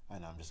 dude. I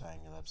know. I'm just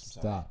eyeing your lips.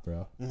 I'm Stop,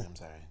 bro. sorry. I'm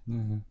sorry.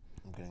 Mm-hmm.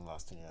 I'm getting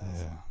lost in your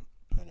eyes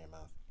Yeah. and your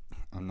mouth.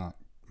 I'm not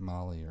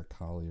Molly or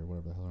Collie or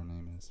whatever the hell her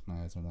name is.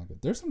 My eyes aren't that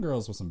good. There's some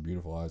girls with some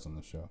beautiful eyes on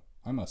the show.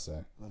 I must say.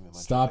 Let me munch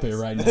Stop your it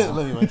face. right now.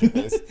 Let me munch your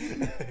face.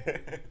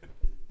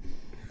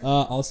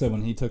 Also,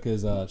 when he took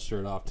his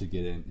shirt off to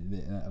get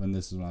in, and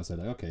this is when I said,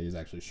 okay, he's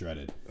actually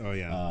shredded. Oh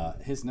yeah.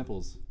 His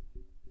nipples.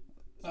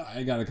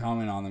 I got to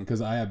comment on them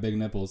because I have big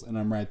nipples, and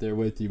I'm right there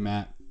with you,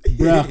 Matt.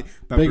 Bruh, big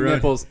Pepperoni-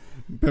 nipples.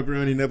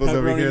 Pepperoni nipples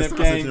over Pepperoni here. nip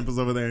Sausage gang. nipples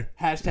over there.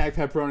 Hashtag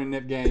pepperoni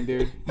nip gang,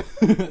 dude.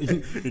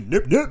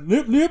 Nip, nip.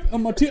 Nip nip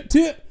on my tit.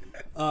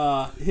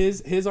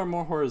 His are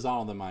more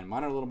horizontal than mine.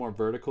 Mine are a little more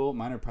vertical.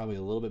 Mine are probably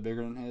a little bit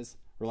bigger than his,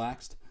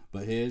 relaxed.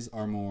 But his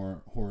are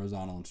more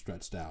horizontal and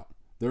stretched out.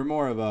 They're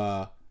more of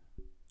a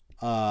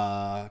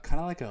kind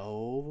of like an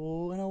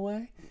oval in a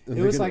way.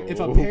 It was like if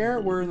a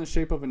pear were in the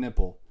shape of a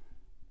nipple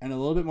and a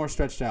little bit more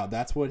stretched out.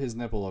 That's what his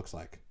nipple looks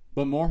like,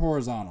 but more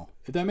horizontal.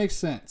 If that makes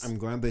sense. I'm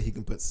glad that he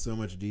can put so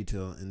much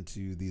detail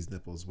into these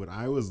nipples. What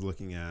I was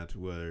looking at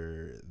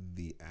were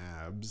the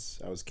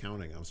abs. I was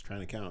counting. I was trying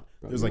to count.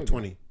 It was like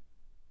 20.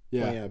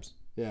 20 abs.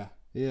 Yeah,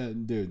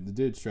 dude. The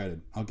dude's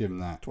shredded. I'll give him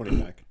that. 20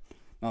 back.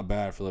 Not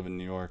bad for living in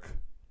New York.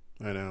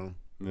 I know.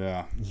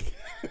 Yeah.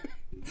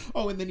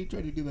 Oh, and then he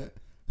tried to do that.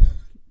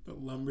 The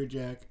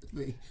lumberjack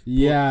thing.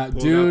 Yeah, pulled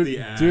out dude. the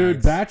axe.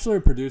 Dude, Bachelor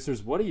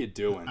producers, what are you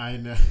doing? I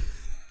know.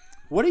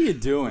 What are you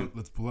doing?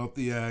 Let's pull out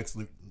the axe.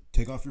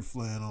 Take off your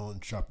flannel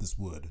and chop this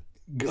wood.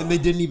 God. And they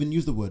didn't even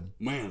use the wood.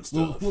 Man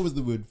stuff. What was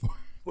the wood for?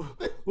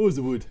 What was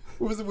the wood?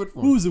 What was the wood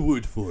for? What was the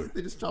wood for?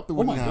 They just chopped the Oh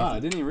wood my in half. god, I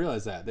didn't even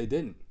realize that. They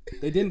didn't.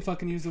 They didn't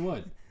fucking use the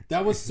wood.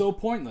 That was so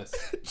pointless.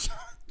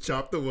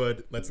 Chop the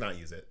wood. Let's not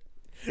use it.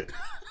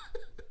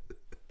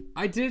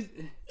 I did.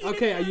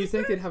 Okay, you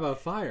think they'd have a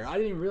fire. I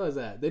didn't even realize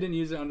that. They didn't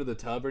use it under the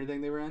tub or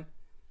anything they were in?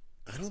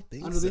 I don't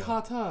think Under so. the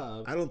hot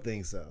tub. I don't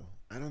think so.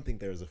 I don't think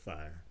there was a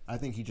fire. I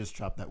think he just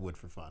chopped that wood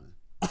for fun.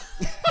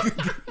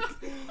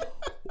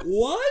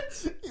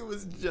 What? It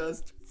was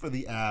just for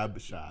the ab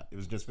shot. It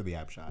was just for the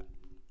ab shot.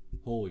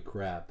 Holy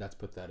crap, that's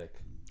pathetic.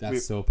 That's We-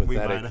 so we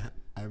pathetic.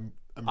 might-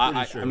 I'm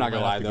pretty sure. I'm not we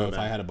gonna might lie have to though, go if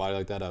I back. had a body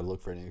like that, I'd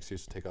look for any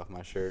excuse to take off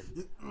my shirt.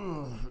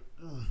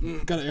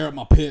 Gotta air up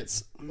my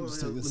pits.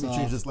 Just take this Let me off.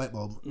 change this light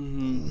bulb.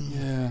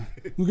 Yeah.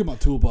 Look at my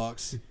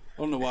toolbox. I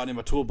don't know why I need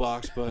my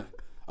toolbox, but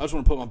I just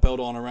want to put my belt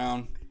on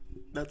around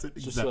That's it.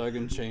 just so I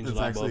can change the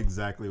That's light actually bulb.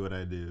 exactly what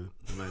I do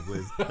in my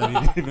place.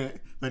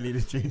 I need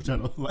to change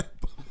out a light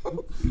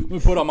bulb. Let me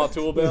put on my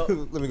tool belt.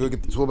 Let me go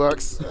get the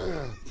toolbox.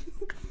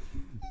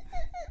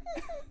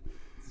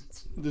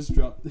 Just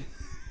drop.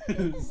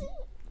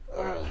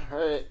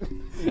 Alright.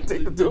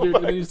 Take the Dude, toolbox.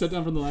 and then you step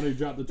down from the ladder, you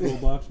drop the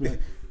toolbox, be like,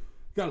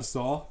 got a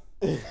saw?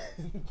 What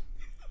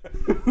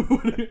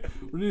do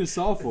you need a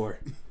saw for?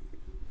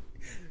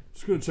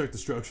 Just gonna check the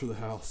structure of the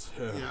house.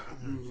 Yeah.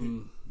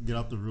 Get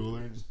out the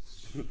ruler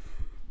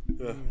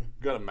and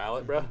Got a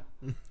mallet, bro?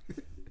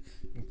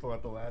 pull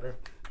out the ladder.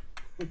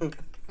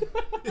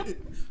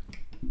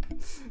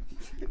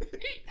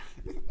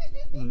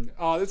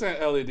 Oh, this ain't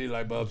LED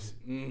light bulbs.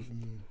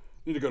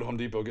 Need to go to Home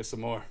Depot, get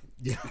some more.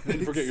 Yeah.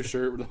 And forget your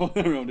shirt with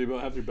Home Depot.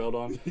 Have your belt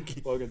on.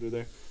 Walking through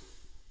there.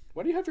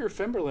 Why do you have your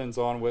Timberlands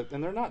on with,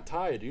 and they're not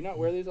tied? Do you not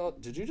wear these all?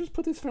 Did you just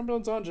put these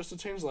Timberlands on just to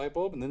change the light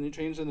bulb, and then you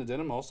changed into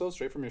denim also,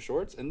 straight from your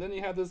shorts, and then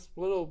you have this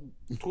little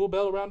tool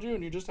belt around you,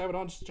 and you just have it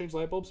on just to change the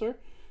light bulb, sir?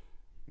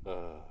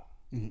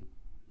 You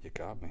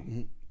got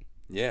me.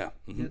 Yeah.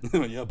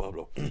 Yeah,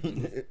 Pablo.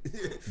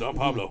 Don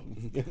Pablo.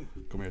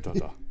 Come here,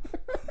 Tata.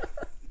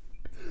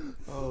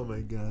 Oh my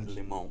gosh.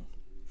 Limon.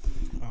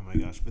 Oh my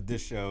gosh. But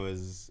this show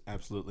is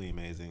absolutely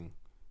amazing.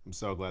 I'm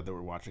so glad that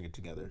we're watching it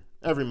together.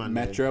 Every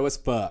Monday. Metro as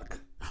fuck.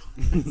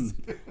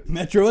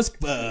 Metro as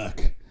fuck.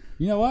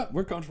 You know what?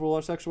 We're comfortable with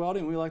our sexuality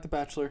and we like The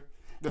Bachelor.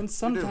 And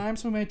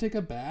sometimes we may take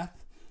a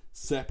bath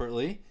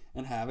separately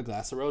and have a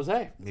glass of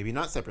rosé. Maybe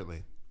not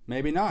separately.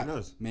 Maybe not. Who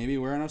knows? Maybe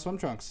we're in our swim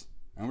trunks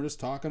and we're just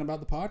talking about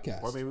the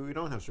podcast. Or maybe we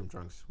don't have swim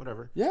trunks.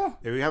 Whatever. Yeah.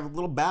 Maybe we have a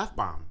little bath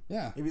bomb.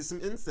 Yeah. Maybe some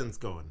incense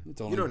going.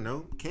 It's only- You don't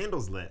know.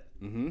 Candles lit.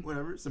 Mm-hmm.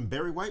 Whatever. Some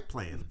Barry White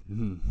playing.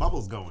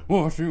 Bubbles going.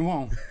 What you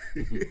want?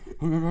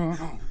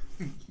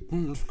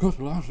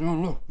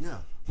 Yeah.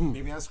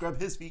 Maybe I scrub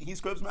his feet. He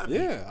scrubs my feet.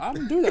 Yeah, I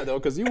don't do that though,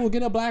 because you will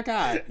get a black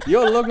eye.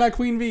 You'll look like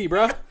Queen V,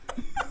 bruh.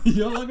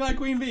 You'll look like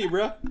Queen V,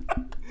 bruh.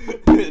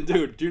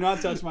 Dude, do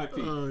not touch my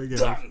feet. Oh my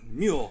gosh.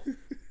 Mule.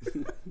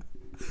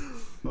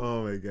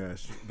 Oh my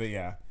gosh. But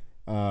yeah.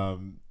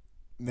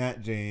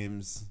 Matt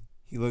James,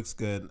 he looks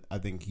good. I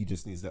think he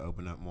just needs to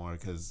open up more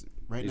because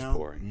right He's now,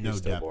 boring. no He's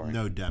still depth. boring.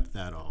 No depth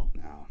at all.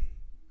 No.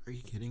 Are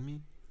you kidding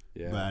me?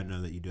 Yeah. But I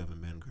know that you do have a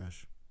man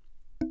crush.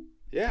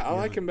 Yeah, I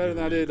like him better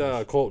than I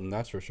did Colton,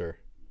 that's for sure.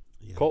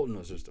 Yeah. Colton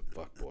was just a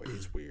fuckboy.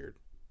 He's weird.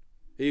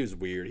 He was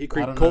weird. He I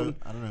creeped don't Colton. know.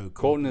 I don't know. Who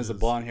Colton is a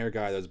blonde hair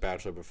guy that was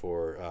Bachelor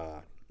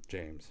before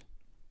James.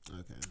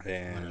 Okay.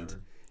 And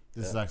whatever.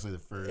 This is actually the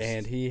first.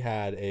 And he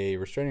had a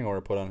restraining order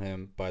put on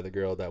him by the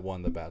girl that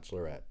won the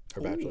Bachelorette.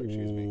 Or Bachelor,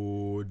 excuse me.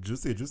 Oh,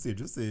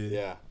 juicy.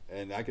 Yeah.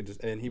 And I could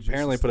just and he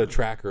apparently put a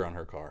tracker on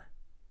her car.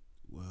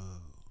 Whoa.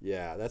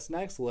 Yeah, that's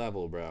next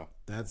level, bro.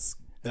 That's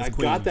And I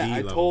Queen got that. V I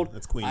level. told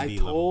That's Queen I V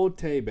level. told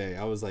Tebe,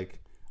 I was like,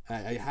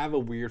 I have a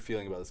weird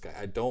feeling about this guy.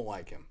 I don't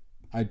like him.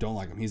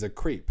 He's a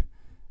creep.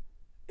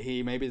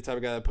 He may be the type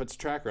of guy that puts a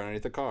tracker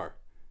underneath the car.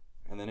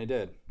 And then he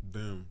did.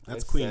 Boom.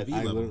 That's I Queen said- V I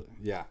level. literally-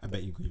 Yeah. I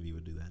bet you Queen V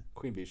would do that.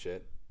 Queen V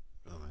shit.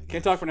 Oh my god.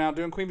 Can't talk for now.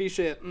 Doing Queen V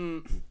shit.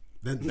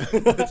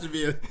 That should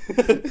be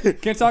a.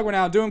 Can't talk right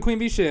now. Doing Queen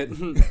V shit.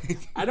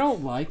 I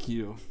don't like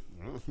you.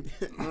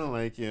 I don't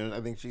like you.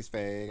 I think she's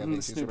fake. I think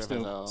she's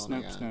superficial.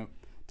 Snoop.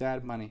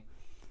 Dad money.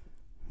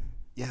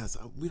 Yes,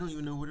 we don't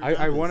even know what her I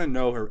dad want to is.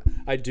 know her.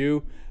 I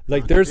do.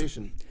 Like,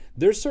 Occupation.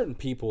 there's certain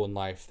people in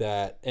life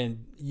that,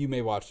 and you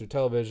may watch through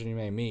television, you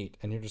may meet,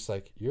 and you're just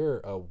like,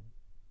 you're a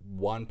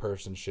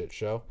one-person shit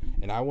show,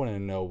 and I want to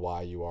know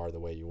why you are the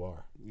way you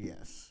are.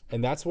 Yes.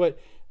 And that's what,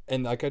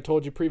 and like I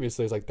told you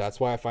previously, it's like, that's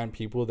why I find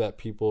people that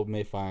people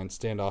may find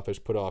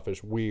standoffish,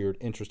 put-offish, weird,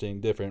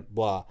 interesting, different,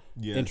 blah,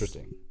 Yes.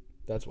 interesting.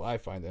 That's why I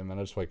find them, and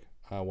I'm just like,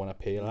 I want to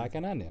pay you like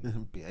an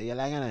onion. You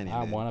like an onion.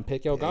 I want to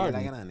pick your garden.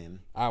 Like an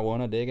onion. I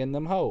want to dig in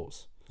them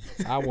holes.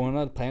 I want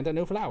to plant a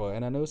new flower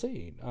and a new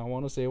seed. I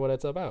want to see what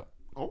it's about.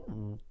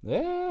 Oh.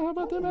 Yeah, how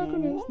about them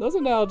acronyms? Those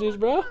analogies,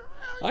 bro.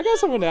 I got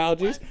some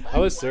analogies. I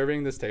was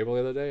serving this table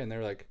the other day, and they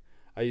were like,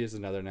 I used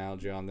another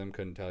analogy on them.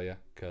 Couldn't tell you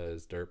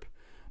because derp.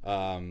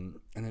 And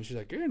then she's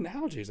like, your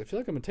analogies. I feel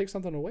like I'm going to take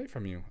something away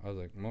from you. I was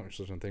like, well,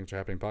 some things are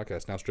happening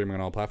podcast, now streaming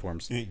on all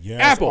platforms.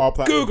 Yes, Apple, all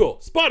Google,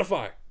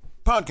 Spotify,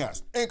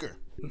 podcast, Anchor.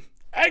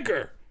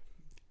 Anchor,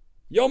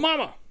 Yo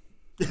Mama.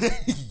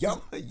 yo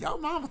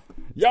mama.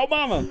 Yo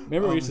Mama.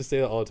 Remember we used to say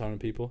that all the time to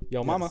people?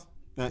 Yo Mama.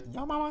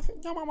 Yo mama,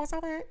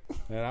 stop it.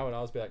 And I would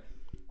always be like,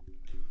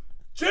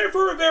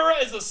 Jennifer Rivera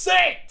is a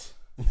saint.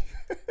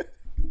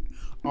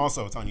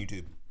 Also, it's on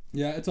YouTube.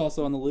 Yeah, it's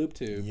also on the loop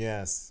too.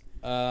 Yes.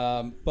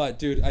 But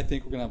dude, I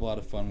think we're gonna have a lot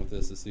of fun with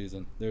this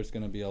season. There's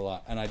gonna be a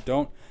lot, and I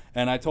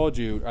told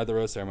you at the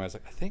rose ceremony, I was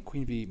like, I think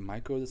Queen Bee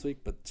might go this week,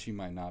 but she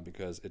might not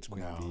because it's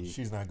Queen Bee.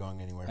 She's not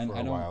going anywhere And for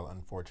a while,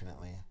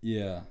 unfortunately.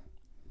 Yeah,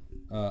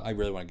 I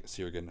really want to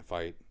see her get in a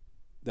fight.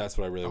 That's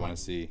what I really want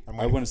to see. I'm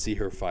I want to see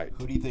her fight.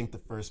 Who do you think the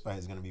first fight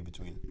is going to be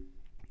between?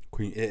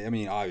 Queen. I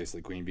mean,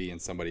 obviously Queen Bee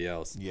and somebody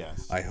else.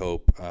 Yes. I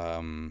hope.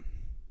 I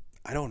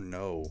don't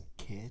know.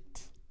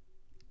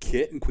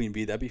 Kit and Queen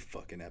Bee, that'd be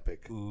fucking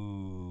epic.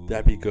 Ooh.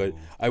 That'd be good.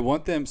 I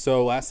want them.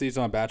 So last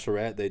season on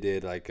Bachelorette, they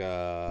did like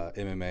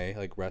MMA,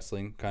 like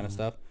wrestling kind of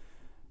stuff.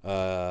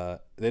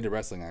 They did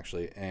wrestling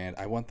actually, and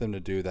I want them to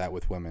do that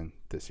with women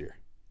this year.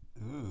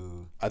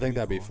 Ooh. I think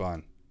that'd be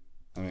fun.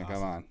 I mean,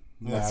 come on,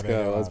 Yeah, let's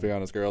go. Let's be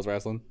honest, girls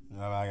wrestling.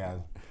 Oh my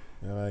god.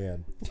 Oh my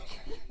god.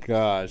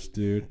 Gosh,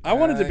 dude, I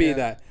wanted to be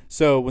that.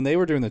 So when they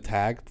were doing the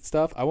tag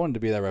stuff, I wanted to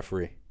be that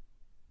referee.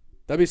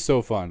 That'd be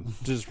so fun.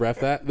 Just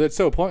ref that. That's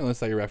so pointless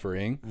that you're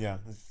refereeing. Yeah.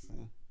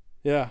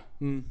 Yeah.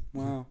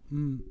 Wow.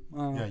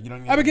 Wow. Yeah, you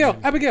don't. Abigail,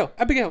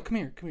 come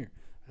here.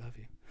 I love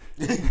you.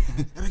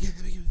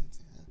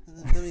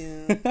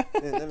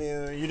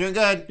 You're doing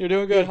good. You're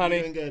doing good, honey.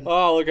 You're doing good.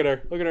 Oh, look at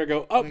her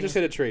go. Oh, just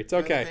hit a tree. It's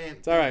okay.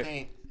 It's all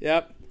right.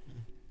 Yep.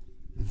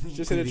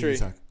 Just hit a tree.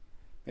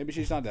 Maybe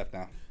she's not deaf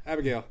now.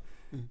 Abigail.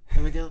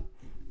 Abigail,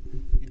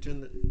 you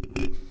turn the.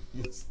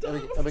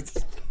 Abigail.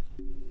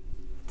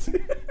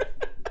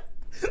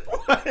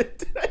 What?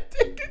 Did I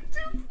take it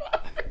too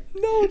far?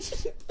 No.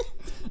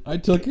 I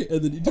took it,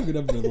 and then you took it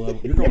up another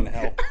level. You're going to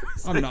hell.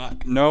 I'm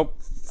not. Nope.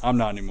 I'm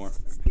not anymore.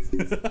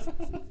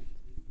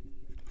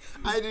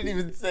 I didn't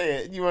even say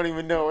it. You won't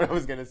even know what I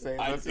was gonna say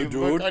unless you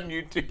look on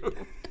YouTube.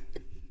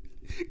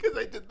 Because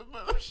I did the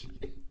motion.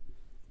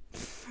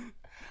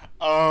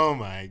 Oh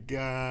my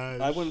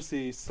gosh. I want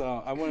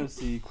to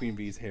see Queen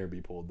Bee's hair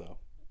be pulled though.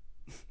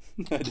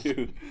 I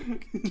do.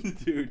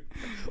 Dude.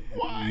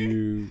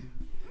 Why?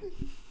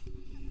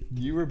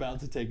 You were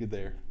about to take it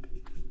there.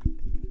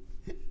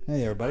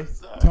 Hey everybody.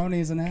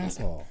 Tony's an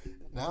asshole.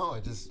 No, I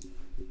just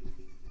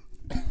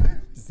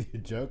see a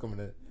joke. I'm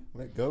gonna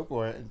go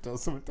for it until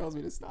someone tells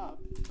me to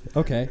stop.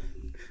 Okay.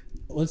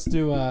 Let's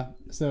do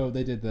so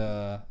they did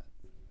the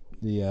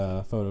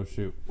photo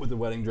shoot with the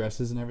wedding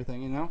dresses and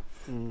everything, you know?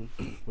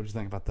 What'd you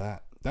think about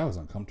that? That was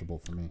uncomfortable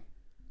for me.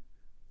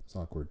 It's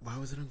awkward. Why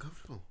was it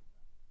uncomfortable?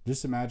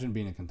 Just imagine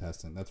being a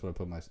contestant. That's what I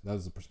put that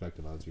was the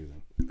perspective I was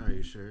using. Are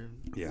you sure?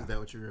 Yeah. Is that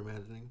what you were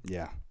imagining?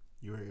 Yeah.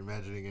 You weren't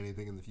imagining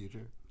anything in the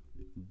future?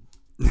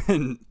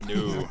 No.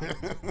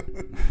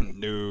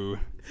 No.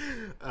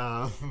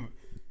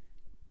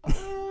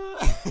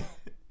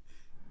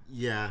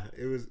 Yeah,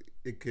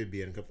 it could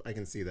be uncomfortable. I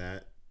can see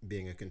that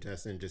being a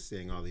contestant, just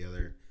seeing all the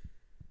other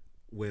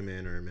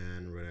women or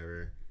men or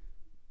whatever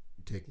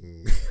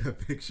taking a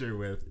picture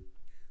with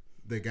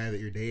the guy that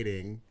you're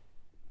dating.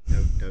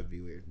 That would be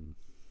weird.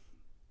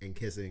 And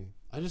kissing.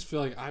 I just feel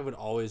like I would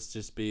always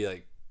just be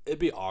like, it'd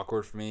be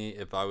awkward for me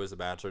if I was a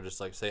bachelor,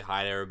 just like say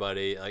hi to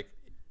everybody, like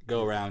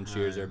go around,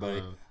 cheers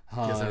everybody,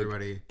 kiss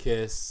everybody,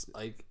 kiss,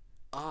 like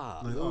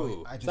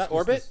ooh. Is that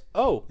Orbit?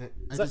 Oh,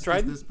 is that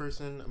Trident? This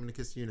person, I'm gonna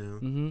kiss you now.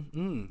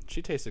 Mm-hmm.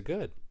 She tasted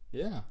good.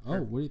 Yeah. Oh,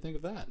 what do you think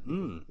of that?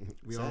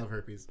 We all have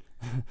herpes.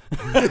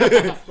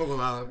 We'll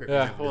all have herpes.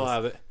 Yeah, we'll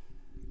have it.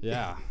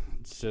 Yeah,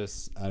 it's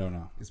just I don't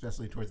know.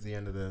 Especially towards the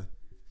end of the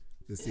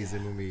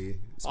season when we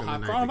spend the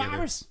night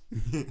coronavirus.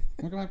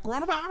 We're gonna have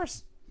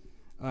coronavirus.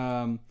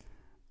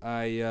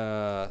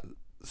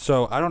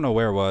 So I don't know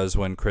where it was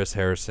when Chris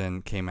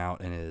Harrison came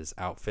out in his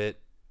outfit.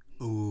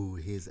 Ooh,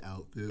 his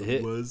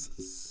outfit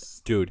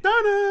was dude.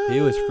 Stunning. He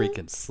was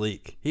freaking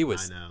sleek. He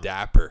was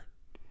dapper.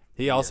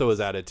 He also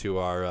was added to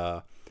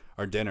our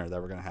our dinner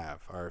that we're gonna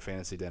have, our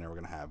fantasy dinner we're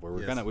gonna have. Where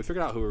Yes. we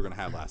figured out who we were gonna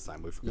have last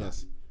time. We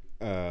forgot.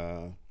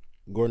 Yes.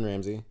 Gordon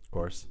Ramsay, Of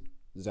course.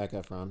 Zac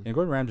Efron. And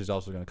Gordon Ramsay's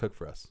also gonna cook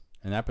for us.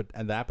 And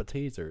the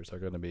appetizers are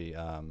gonna be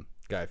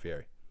Guy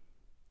Fieri.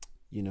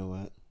 You know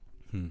what?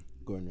 Hmm.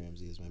 Gordon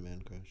Ramsay is my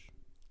man crush.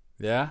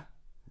 Yeah.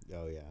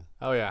 Oh yeah.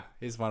 Oh yeah,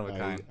 he's one of a Are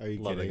kind. you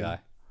Love kidding? the guy.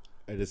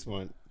 I just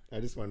want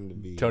him to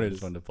be. Tony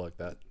just wanted to plug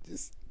that.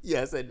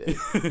 Yes, I did.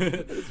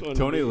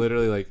 Tony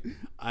literally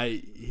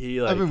I've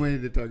been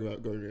waiting to talk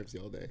about Gordon Ramsay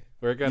all day.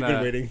 we're You've gonna.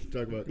 been waiting to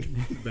talk about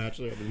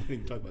Bachelor. I've been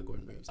waiting to talk about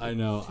Gordon Ramsay. I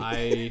know.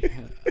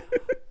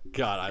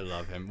 God, I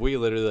love him. We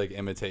literally like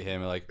imitate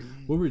him. Like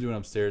what were we doing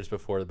upstairs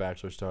before the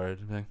Bachelor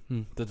started? Like,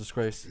 the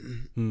disgrace.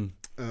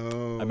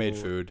 Oh, I made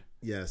food.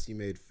 Yes, you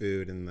made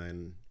food, and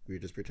then we were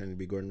just pretending to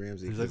be Gordon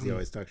Ramsay He's because like, he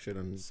always talks shit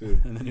on food.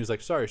 And then he was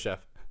like, "Sorry,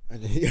 chef."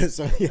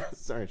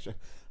 Sorry, chef.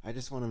 I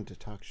just want him to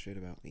talk shit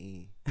about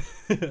me.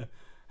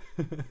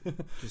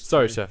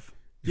 Sorry, chef.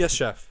 Yes,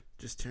 chef.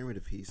 Just tear me to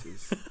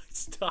pieces.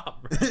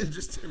 Stop. Bro.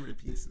 Just tear me to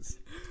pieces.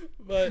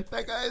 But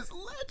That guy is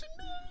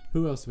legendary.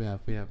 who else do we have?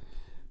 We have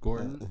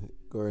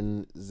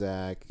Gordon,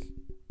 Zach,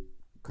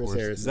 Chris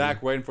Harrison.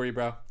 Zach, waiting for you,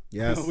 bro.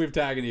 Yes. We're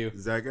tagging you.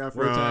 Zac Efron.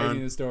 We're tagging you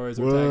in the stories.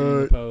 We're tagging you in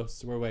the What?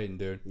 posts. We're waiting,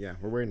 dude. Yeah,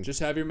 we're waiting.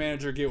 Just have your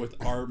manager get with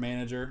our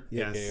manager,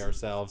 Yes. aka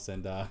ourselves,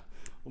 and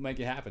we'll make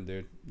it happen,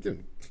 dude.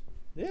 Dude,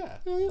 Yeah.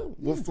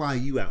 we'll fly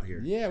you out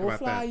here. Yeah, How we'll about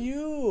fly that?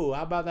 you.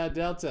 How about that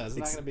Delta? It's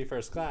not going to be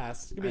first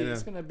class.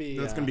 It's going to be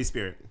No, it's gonna be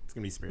Spirit. It's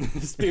gonna be Spirit.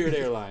 Spirit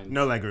Airlines.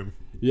 No legroom.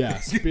 Yeah,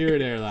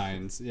 Spirit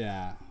Airlines.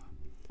 Yeah.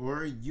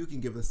 Or you can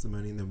give us the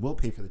money and then we'll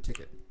pay for the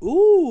ticket.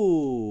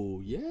 Ooh,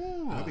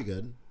 yeah. That'd be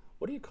good.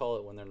 What do you call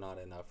it when they're not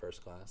in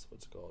first class?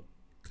 What's it called?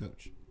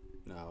 Coach.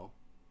 No.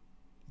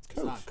 It's It's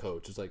coach. not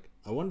coach. It's like,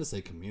 I wanted to say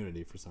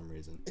community for some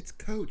reason. It's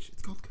coach.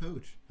 It's called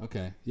coach.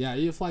 Okay. Yeah,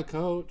 you fly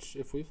coach.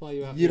 If we fly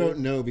you out You here. don't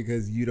know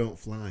because you don't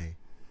fly.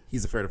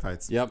 He's afraid of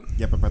heights. Yep.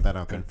 Yep, I brought that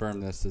out there.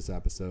 Confirm this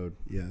episode.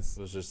 Yes.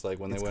 It was just like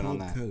when It's they went on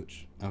called that.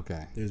 coach.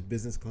 Okay. There's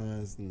business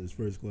class and there's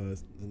first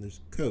class and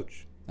there's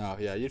coach. Oh,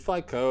 yeah. You'd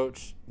fly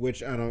coach.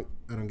 Which I don't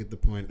get the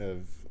point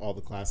of all the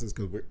classes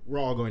because we're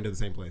all going to the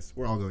same place.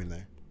 We're all going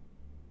there.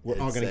 We're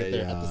all It's going to get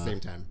there a, at the same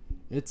time.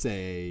 It's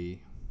a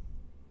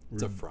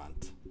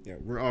front. Yeah,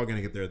 we're all going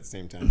to get there at the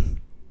same time.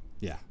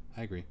 Yeah,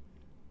 I agree.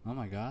 Oh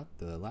my God,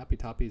 the Lappy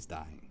Toppy is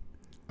dying.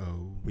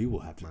 Oh. We will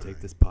have to my. take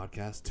this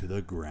podcast to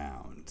the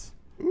ground.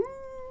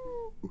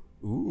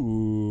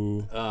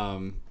 Ooh.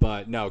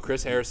 But no,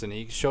 Chris Harrison,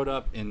 he showed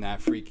up in that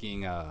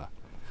freaking.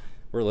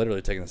 We're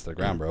literally taking this to the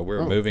ground, bro.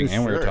 We're moving for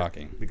and we're sure.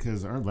 talking.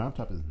 Because our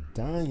laptop is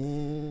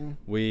dying.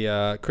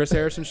 Chris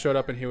Harrison showed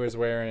up and he was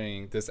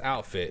wearing this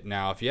outfit.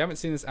 Now, if you haven't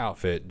seen this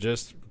outfit,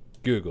 just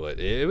Google it.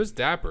 It was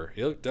dapper.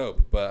 He looked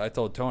dope. But I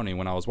told Tony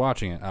when I was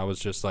watching it, I was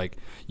just like,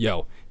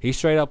 yo, he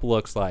straight up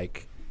looks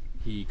like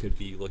he could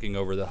be looking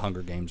over the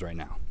Hunger Games right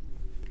now.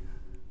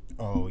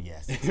 Oh,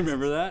 yes.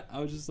 Remember that? I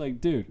was just like,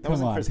 dude, That come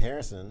wasn't on. Chris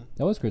Harrison.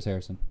 That was Chris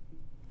Harrison.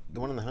 The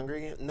one in the Hunger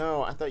Games?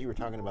 No, I thought you were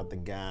talking about the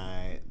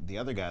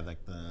other guy,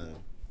 like the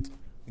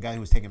guy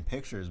who was taking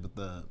pictures with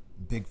the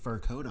big fur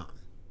coat on.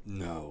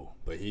 No,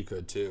 but he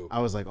could too. I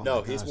was like, oh no,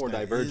 my he's gosh, more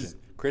that Divergent. is-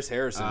 Chris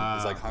Harrison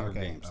is like Hunger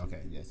okay, Games.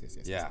 Okay, yes.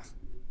 Yeah.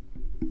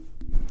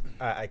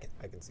 I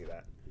can see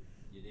that.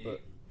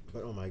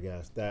 But oh my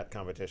gosh, that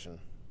competition.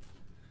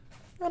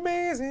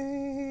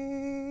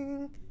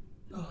 Amazing.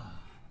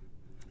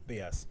 But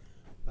yes,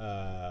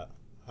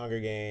 Hunger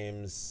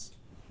Games,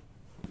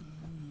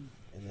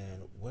 and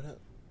then what?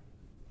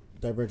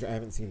 Divergent. I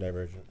haven't seen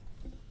Divergent.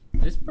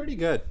 It's pretty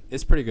good.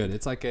 It's pretty good.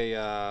 It's like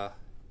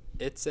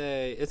it's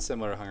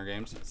similar to Hunger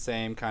Games.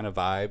 Same kind of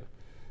vibe.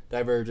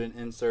 Divergent,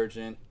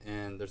 Insurgent,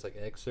 and there's like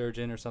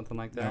Exurgent or something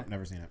like that. Nope,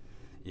 never seen it.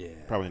 Yeah.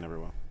 Probably never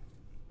will.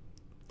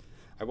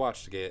 I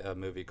watched a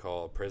movie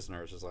called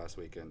Prisoners this last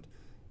weekend,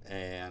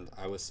 and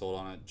I was sold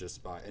on it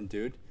just by. And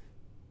dude,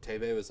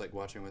 Tebe was like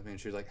watching with me, and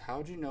she was like,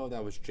 "How'd you know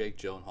that was Jake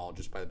Gyllenhaal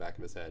just by the back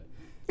of his head?"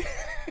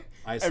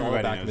 I saw the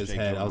Everybody back of knows his Jake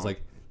head. I was Gyllenhaal.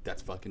 like,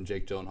 "That's fucking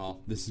Jake Gyllenhaal.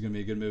 This is gonna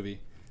be a good movie."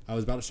 I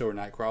was about to show her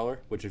Nightcrawler,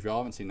 which if y'all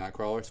haven't seen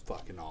Nightcrawler, it's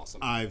fucking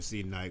awesome. I've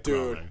seen Nightcrawler.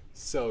 Dude,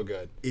 so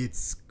good.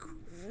 It's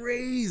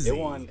crazy.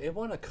 It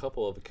won a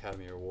couple of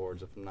Academy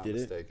Awards, if I'm not Did it?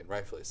 mistaken.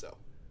 Rightfully so.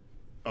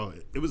 Oh,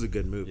 it was a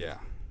good movie. Yeah.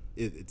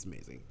 It's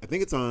amazing. I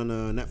think it's on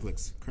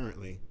Netflix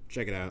currently.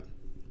 Check it out.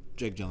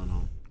 Jake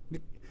Gyllenhaal.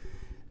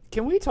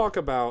 Can we talk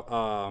about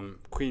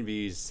Queen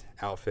V's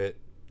outfit?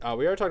 We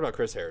already talked about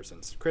Chris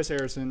Harrison's. Chris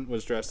Harrison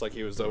was dressed like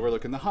he was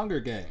overlooking the Hunger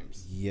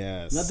Games.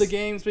 Yes. Let the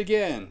games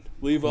begin.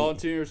 Will you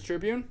volunteer as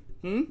Tribune?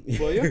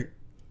 Will you?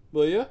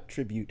 Will you?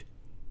 Tribute.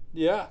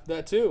 Yeah,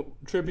 that too.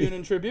 Tribune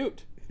and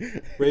Tribute.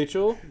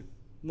 Rachel,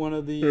 one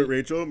of the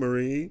Rachel,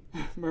 Marie,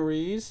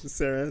 Maries.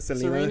 Sarah,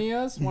 Selena.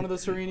 Serenias, one of the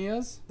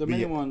Serenias. The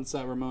main Yeah. ones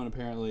that Ramon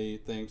apparently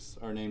thinks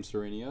are named Oh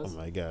Serenias.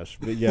 my gosh.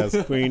 But yes,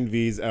 Queen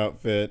V's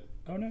outfit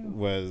Oh no.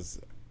 was,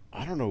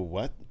 I don't know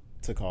what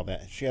to call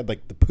that. She had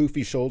like the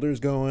poofy shoulders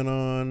going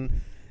on.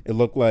 It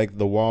looked like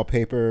the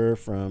wallpaper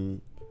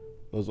from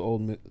those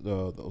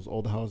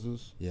old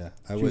houses. Yeah,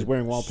 She was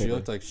wearing wallpaper. She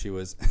looked like she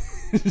was.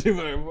 She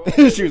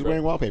was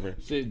wearing wallpaper.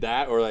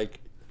 That or like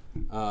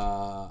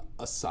a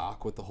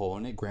sock with a hole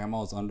in it,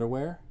 grandma's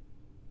underwear.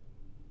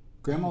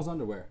 Grandma's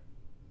underwear.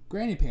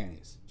 Granny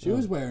panties. She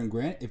was wearing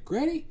granny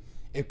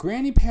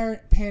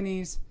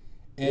panties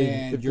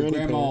and If your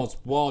granny grandma's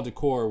wall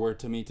decor were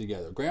to meet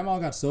together. Grandma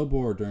got so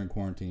bored during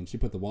quarantine, she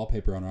put the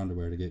wallpaper on her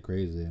underwear to get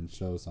crazy and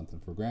show something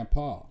for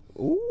grandpa.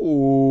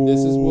 Ooh.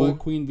 This is what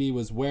Queen Bee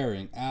was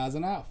wearing as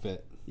an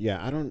outfit.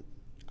 Yeah,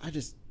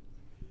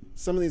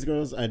 some of these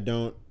girls,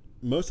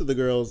 most of the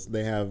girls,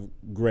 they have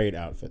great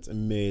outfits,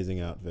 amazing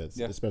outfits,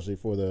 especially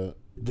for the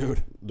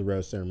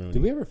rose ceremony.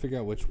 Did we ever figure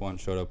out which one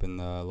showed up in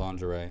the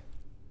lingerie?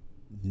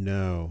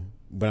 No,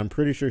 but I'm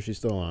pretty sure she's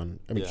still on.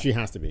 I mean, she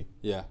has to be.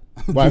 Yeah.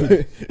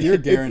 Why? You're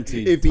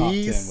guaranteed if top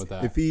 10 with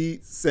that. If he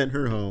sent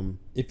her home,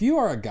 if you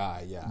are a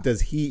guy,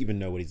 does he even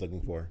know what he's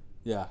looking for?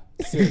 Yeah.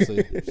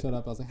 Seriously. Shut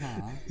up. I was like,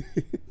 hi.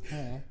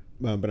 Hey.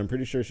 But I'm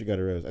pretty sure she got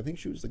a rose. I think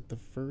she was like the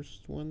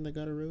first one that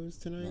got a rose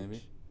tonight.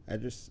 Maybe.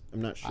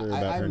 I'm not sure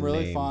about her name. I'm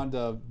really fond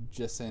of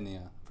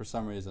Jasenia for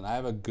some reason. I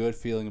have a good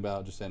feeling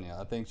about Jasenia.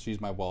 I think she's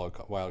my wild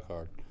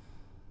card.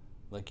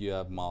 Like you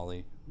have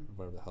Molly,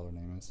 whatever the hell her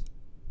name is.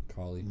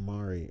 Collie.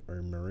 Mari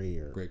or Marie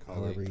or Great Collie.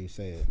 However you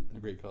say it. A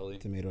Great Collie.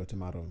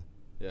 Tomato.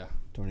 Yeah.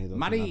 Tornado.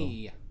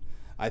 Mari.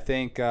 I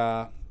think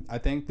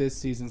this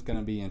season's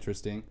gonna be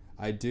interesting.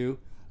 I do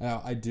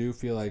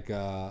feel like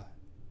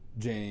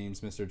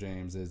Mr.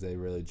 James is a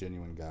really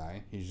genuine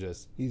guy. He's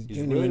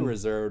really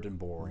reserved and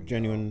boring.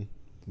 Genuine,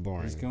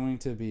 boring. He's going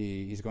to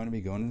be going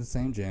to the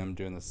same gym,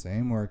 doing the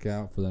same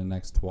workout for the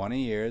next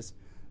 20 years.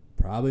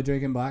 Probably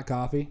drinking black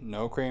coffee,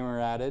 no creamer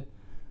added.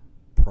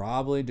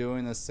 Probably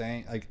doing the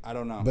same. Like I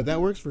don't know. But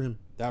that works for him.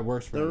 That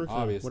works for him.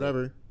 Obviously,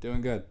 whatever.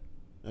 Doing good.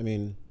 I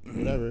mean,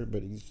 whatever.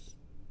 But he's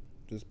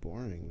just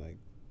boring. Like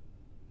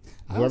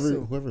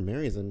whoever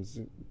marries him,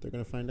 they're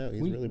gonna find out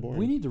he's really boring.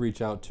 We need to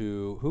reach out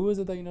to who is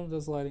it that you know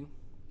does lighting?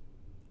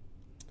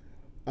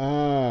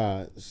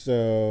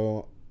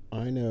 So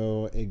I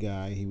know a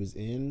guy. He was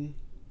in.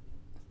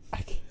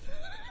 I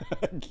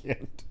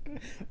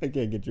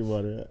can't get your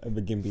water. I have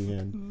a gimpy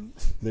hand.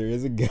 There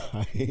is a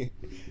guy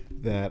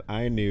that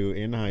I knew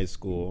in high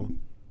school.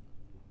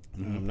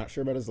 I'm not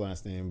sure about his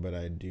last name, but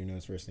I do know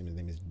his first name. His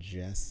name is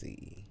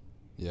Jesse.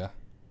 Yeah.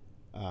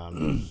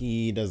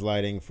 He does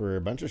lighting for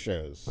a bunch of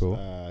shows. Cool.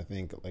 I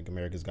think like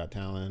America's Got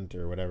Talent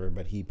or whatever.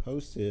 But he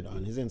posted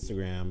on his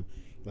Instagram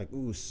like,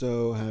 "Ooh,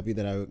 so happy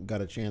that I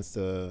got a chance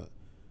to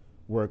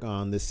work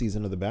on this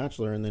season of The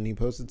Bachelor." And then he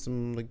posted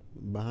some like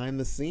behind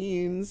the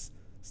scenes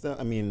stuff.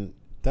 I mean,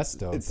 that's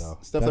dope, it's though.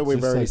 Stuff that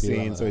we've already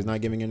seen, so he's not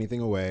giving anything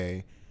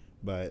away.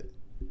 But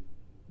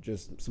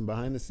just some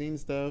behind the scenes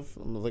stuff.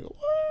 I was like, what?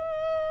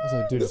 I was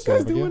like, dude, this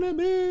guy's doing it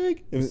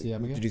big.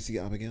 Did you see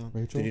Abigail?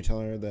 Rachel? Did you tell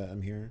her that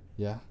I'm here?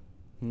 Yeah.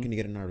 Can you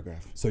get an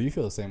autograph? So you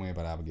feel the same way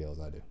about Abigail as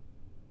I do?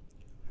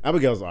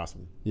 Abigail's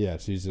awesome. Yeah,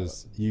 she's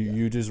just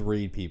you just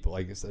read people.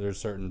 Like there's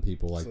certain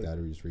people like that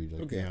who just read.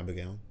 Like, okay,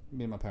 Abigail.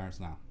 Me and my parents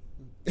now.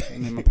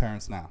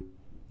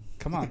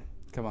 Come on,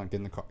 get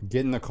in the car.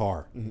 Get in the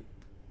car.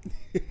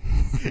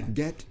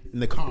 Get in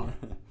the car.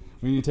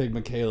 We need to take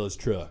Michaela's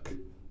truck.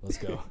 Let's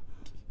go.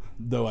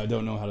 Though I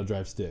don't know how to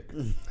drive stick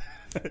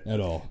at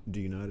all.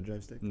 Do you know how to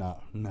drive stick? No.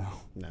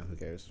 Who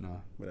cares?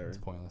 No, whatever. It's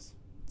pointless.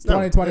 It's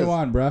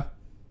 2021, bruh.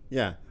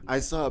 Yeah,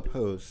 I saw a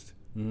post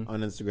on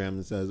Instagram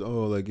that says,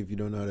 "Oh, like if you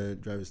don't know how to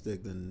drive a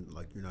stick, then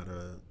like you're not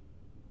a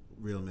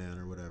real man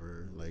or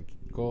whatever." Like,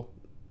 cool.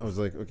 I was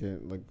like, okay,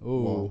 like,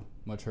 ooh,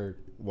 much hurt.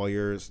 While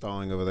you're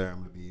stalling over there, I'm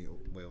gonna be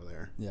way over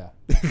there. Yeah,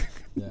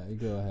 yeah, you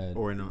go ahead.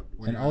 Or and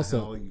also,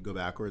 hell, you go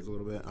backwards a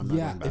little bit. I'm not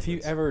going backwards. If you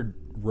ever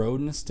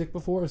rode in a stick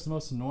before, it's the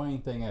most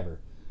annoying thing ever.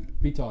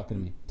 Be talking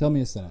to me. Tell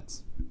me a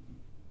sentence.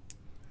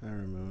 Hi,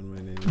 Ramon.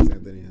 My name is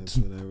Anthony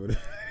Hudson. I would.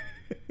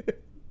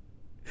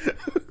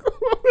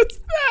 What was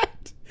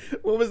that?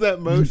 What was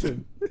that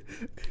motion?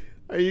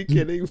 Are you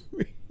kidding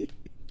me?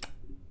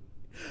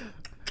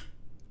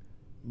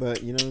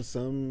 But you know,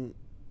 some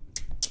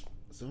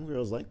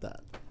girls like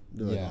that.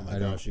 They're like, oh my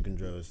gosh, you can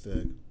drive a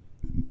stick.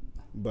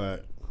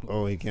 But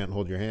he can't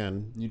hold your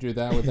hand. You do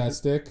that with that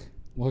stick?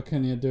 What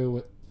can you do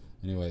with?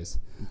 Anyways,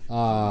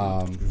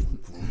 oh,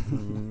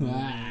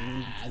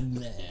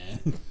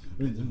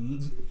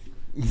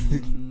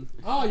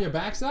 your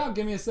back's out?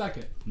 Give me a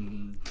second.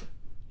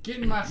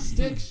 Getting my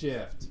stick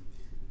shift.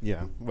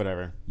 Yeah,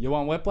 whatever. You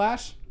want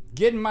whiplash?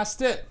 Get in my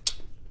stick.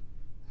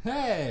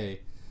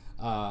 Hey.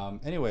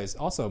 Anyways,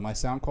 also my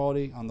sound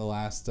quality on the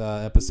last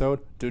episode,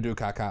 doo-doo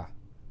caca.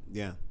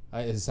 Yeah.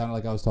 It sounded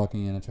like I was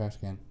talking in a trash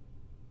can.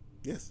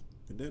 Yes,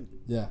 it did.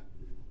 Yeah.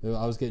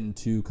 I was getting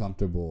too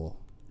comfortable.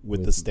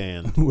 With the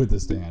stand. With the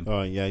stand.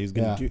 Oh, yeah, he was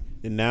going to do...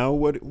 And now,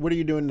 what are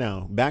you doing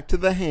now? Back to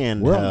the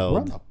handheld. We're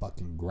on the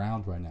fucking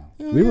ground right now.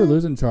 We were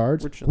losing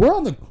charge. We're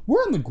on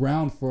the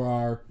ground for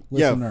our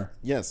listener.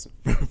 Yes,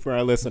 for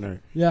our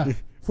listener. Yeah,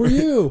 for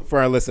you. For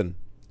our listen.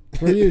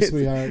 For you,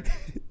 sweetheart.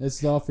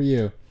 It's all for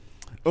you.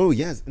 Oh,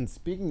 yes, and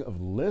speaking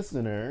of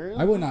listeners...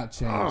 I would not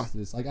change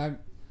this. Like, I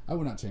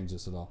would not change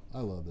this at all. I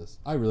love this.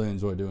 I really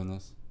enjoy doing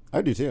this.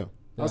 I do, too.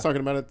 I was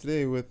talking about it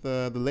today with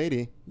the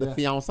lady, the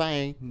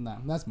fiance. Nah,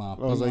 that's my. I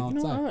was like, you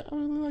know, fiance. I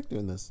really like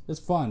doing this. It's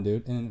fun,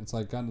 dude, and it's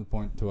like gotten to the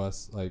point to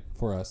us, like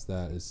for us,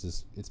 that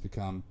it's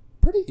become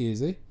pretty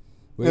easy.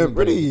 Yeah,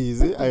 pretty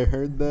easy. I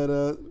heard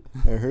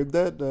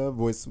that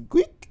voice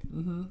squeak.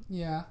 Mm-hmm.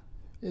 Yeah,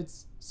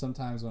 it's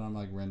sometimes when I'm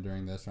like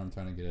rendering this or I'm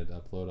trying to get it to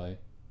upload, I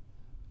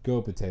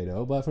go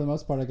potato, but for the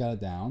most part, I got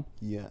it down.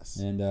 Yes.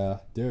 And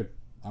dude,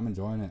 I'm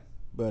enjoying it.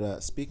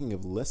 But speaking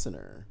of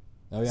listener.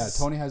 Oh yeah,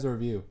 Tony has a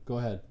review. Go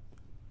ahead.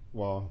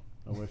 Well,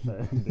 I wish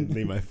I didn't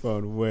leave my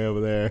phone way over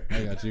there.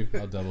 I got you.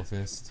 I'll double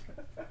fist.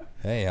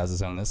 Hey, how's it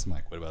sound on this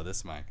mic? What about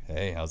this mic?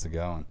 Hey, how's it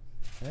going?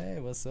 Hey,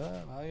 what's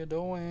up? How you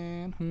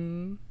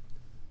doing?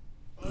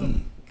 Oh,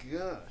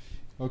 gosh.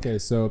 Okay,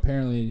 so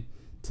apparently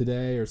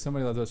today, or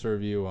somebody left us a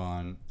review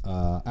on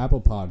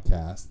Apple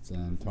Podcasts,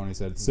 and Tony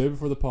said, "Save it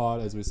for the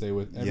pod," as we say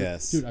with every.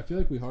 Yes. Dude, I feel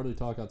like we hardly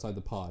talk outside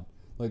the pod.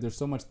 Like, there's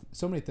so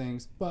many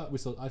things, but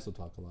I still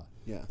talk a lot.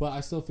 Yeah. But I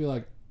still feel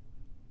like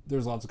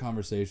there's lots of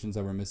conversations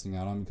that we're missing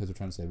out on because we're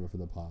trying to save it for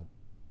the pod.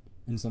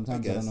 And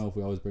sometimes I don't know if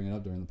we always bring it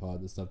up during the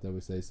pod, the stuff that we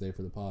say save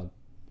for the pod.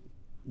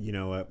 You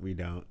know what? We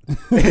don't.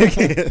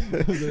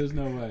 There's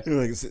no way.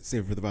 We're like,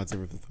 save it for the pod,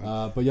 save it for the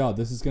pod. But y'all,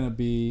 this is going to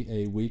be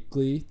a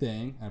weekly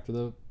thing after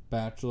the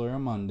Bachelor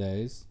on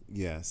Mondays.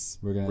 Yes.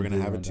 We're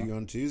gonna have it to you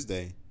on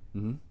Tuesday.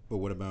 Mm-hmm. But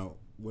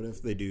what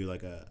if they do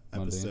like a Monday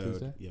and episode?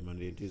 Tuesday? Yeah,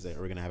 Monday and Tuesday.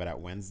 Are we gonna have it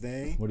out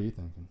Wednesday? What are you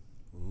thinking?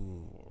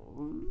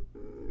 Ooh.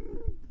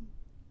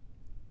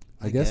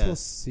 I guess we'll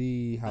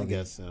see how. I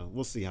guess so.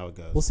 We'll see how it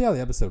goes. We'll see how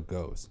the episode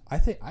goes. I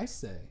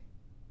say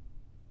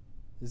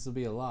this will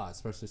be a lot,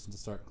 especially since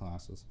it's start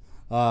classes.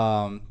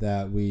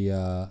 That we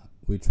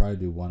try to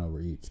do one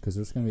over each because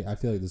there's gonna be. I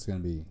feel like there's gonna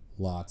be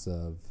lots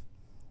of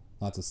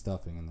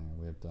stuffing in there.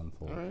 We have done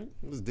full. All right,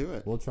 let's do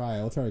it. We'll try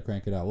to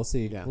crank it out. We'll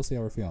see. Yeah. We'll see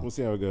how we're feeling. We'll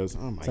see how it goes.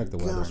 Oh my Check the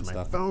weather gosh, and my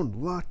stuff. phone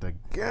locked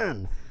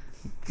again.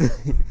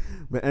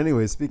 But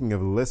anyway, speaking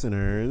of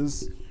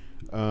listeners,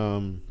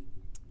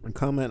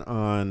 comment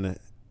on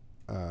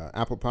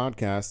Apple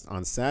Podcast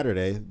on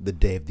Saturday, the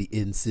day of the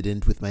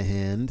incident with my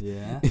hand.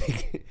 Yeah.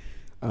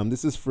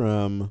 This is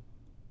from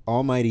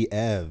Almighty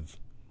Ev.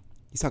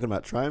 He's talking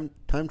about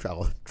time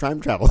travel.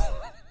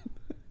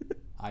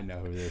 I know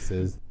who this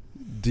is.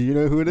 Do you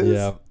know who it is?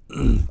 Yeah.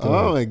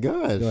 Oh my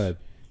gosh. Go ahead.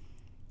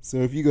 So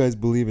if you guys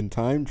believe in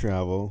time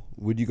travel,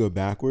 would you go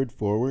backward,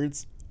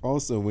 forwards?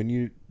 Also, when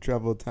you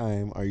travel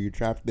time, are you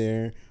trapped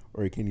there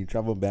or can you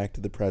travel back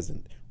to the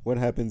present? What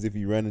happens if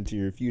you run into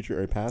your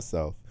future or past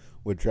self?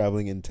 Would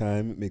traveling in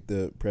time make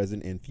the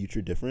present and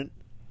future different?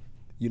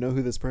 You know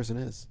who this person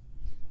is.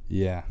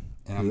 Yeah.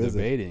 And Who I'm is it?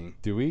 debating.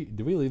 Do we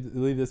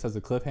leave this as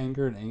a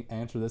cliffhanger and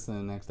answer this in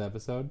the next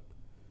episode?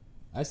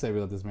 I say we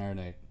let this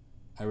marinate.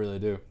 I really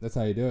do. That's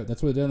how you do it.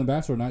 That's what we did on The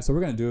Bachelor night, so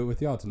we're going to do it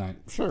with y'all tonight.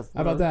 Sure.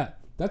 How about that?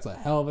 That's a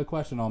hell of a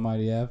question,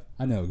 Almighty Ev.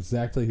 I know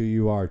exactly who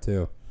you are,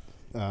 too.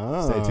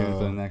 Oh. Stay tuned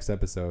for the next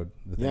episode.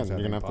 The Yeah, Things you're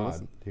Happening gonna have to Pod.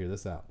 listen. Hear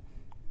this out.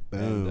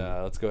 Boom. And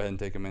let's go ahead and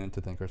take a minute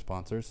to thank our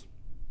sponsors.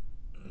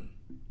 I'd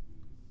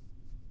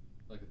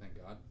like to thank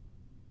God.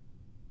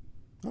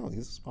 Oh,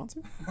 he's a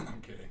sponsor?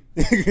 I'm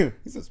kidding.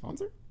 He's a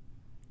sponsor?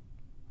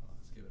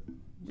 Let's give it a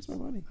minute. Where's my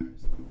money? All right,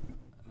 so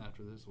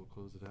after this, we'll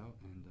close it out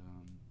and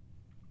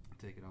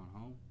take it on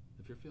home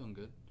if you're feeling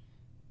good.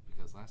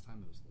 Because last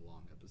time it was a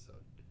long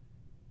episode.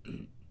 All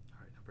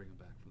right, now bring it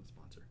back from the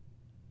sponsor.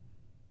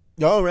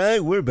 All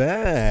right, we're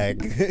back.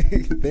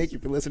 Thank you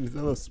for listening to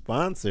those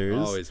sponsors.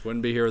 Always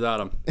wouldn't be here without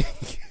them.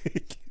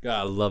 God,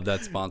 I love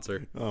that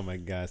sponsor. Oh my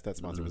gosh, that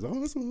sponsor was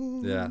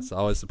awesome. Yeah, it's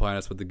always supplying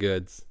us with the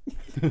goods.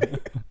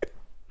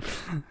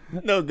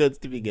 No goods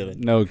to be given.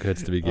 No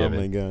goods to be given.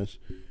 Oh my gosh.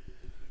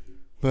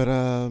 But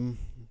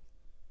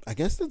I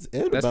guess that's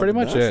it. That's about pretty The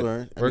much it.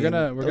 Bachelor. We're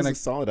that was gonna a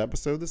solid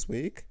episode this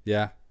week.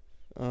 Yeah,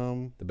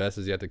 The best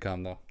is yet to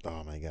come though.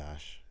 Oh my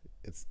gosh,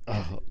 it's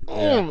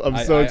Yeah. I'm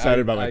so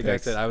excited about my like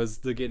picks. I said, I was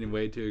getting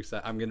way too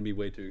excited. I'm gonna be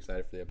way too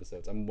excited for the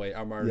episodes. I'm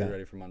already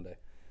ready for Monday.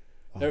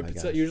 Oh my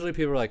So gosh. usually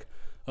people are like,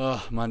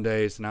 "Oh,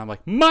 Mondays," and I'm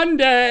like,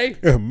 "Monday,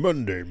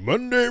 Monday.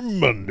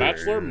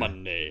 Bachelor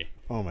Monday."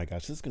 Oh my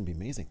gosh, this is gonna be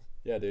amazing.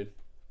 Yeah, dude.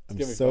 I'm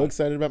gonna be so fun.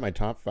 excited about my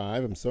top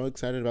 5. I'm so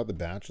excited about The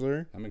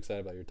Bachelor. I'm excited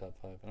about your top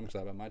 5. I'm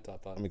excited about my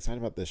top 5. I'm excited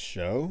about this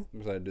show.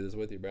 I'm excited to do this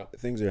with you, bro.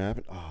 Things are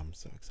happening. Oh, I'm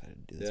so excited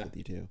to do this Yeah. with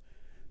you too.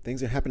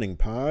 Things are happening.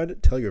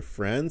 Pod. Tell your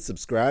friends.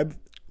 Subscribe.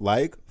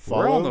 Like.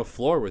 Follow. We're on the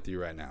floor with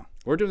you right now.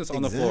 We're doing this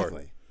on the floor.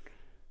 Exactly.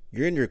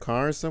 You're in your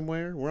car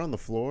somewhere. We're on the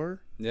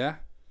floor. Yeah.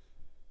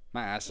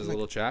 My ass is a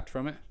little chapped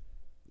from it.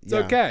 It's Yeah.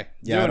 okay.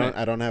 Yeah, Doing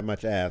I don't have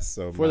much ass,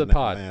 so For the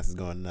pod. my ass is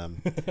going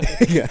numb.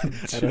 Yeah,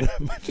 I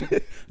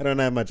don't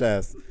have much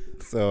ass,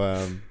 so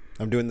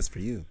I'm doing this for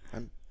you.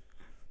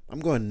 I'm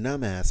going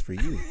numb ass for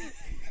you.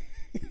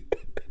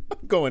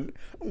 I'm going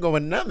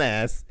numb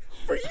ass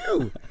for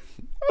you.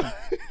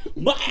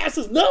 My ass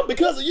is numb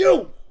because of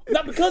you,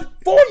 not because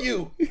for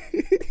you.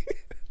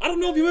 I don't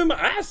know if you made my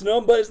ass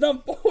numb, but it's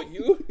numb for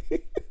you.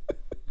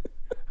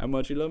 How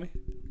much you love me?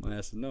 My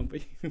ass is numb for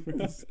you.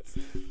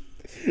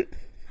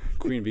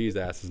 Queen B's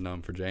ass is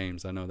numb for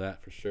James. I know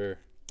that for sure.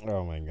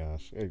 Oh my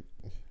gosh.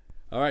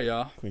 All right,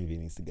 y'all. Queen Bee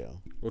needs to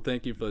go. Well,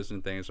 thank you for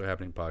listening to Things Are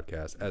Happening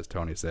podcast. As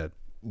Tony said,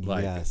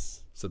 like,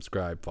 Yes.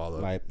 subscribe, follow.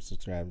 Like,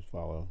 subscribe,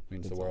 follow.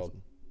 Means It's the world.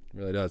 awesome. It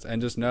really does.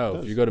 And just know,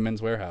 if you go to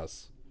Men's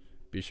Warehouse,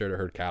 be sure to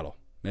herd cattle.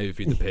 Maybe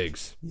feed the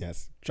pigs.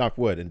 Yes. Chop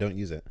wood and don't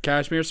use it.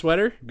 Cashmere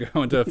sweater?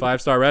 Going to a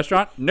 5-star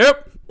restaurant?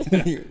 Nope.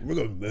 We're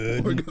going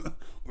mud.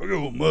 We're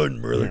going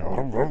mud,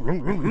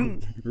 brother.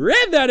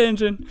 Rev that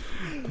engine.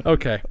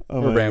 Okay.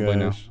 Oh we're my rambling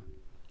gosh. now.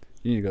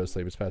 You need to go to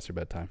sleep. It's past your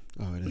bedtime.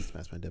 Oh, it is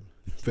past my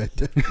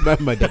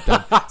my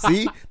time.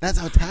 See? That's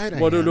how tired I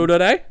What do am. you do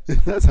today?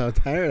 That's how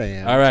tired I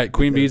am. All right.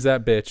 Queen Bee's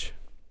that bitch.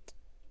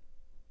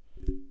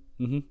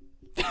 And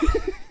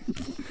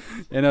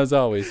as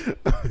always,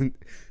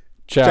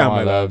 ciao, Ciao,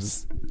 my my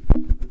loves.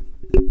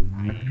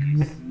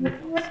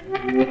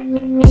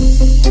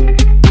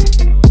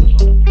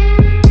 loves.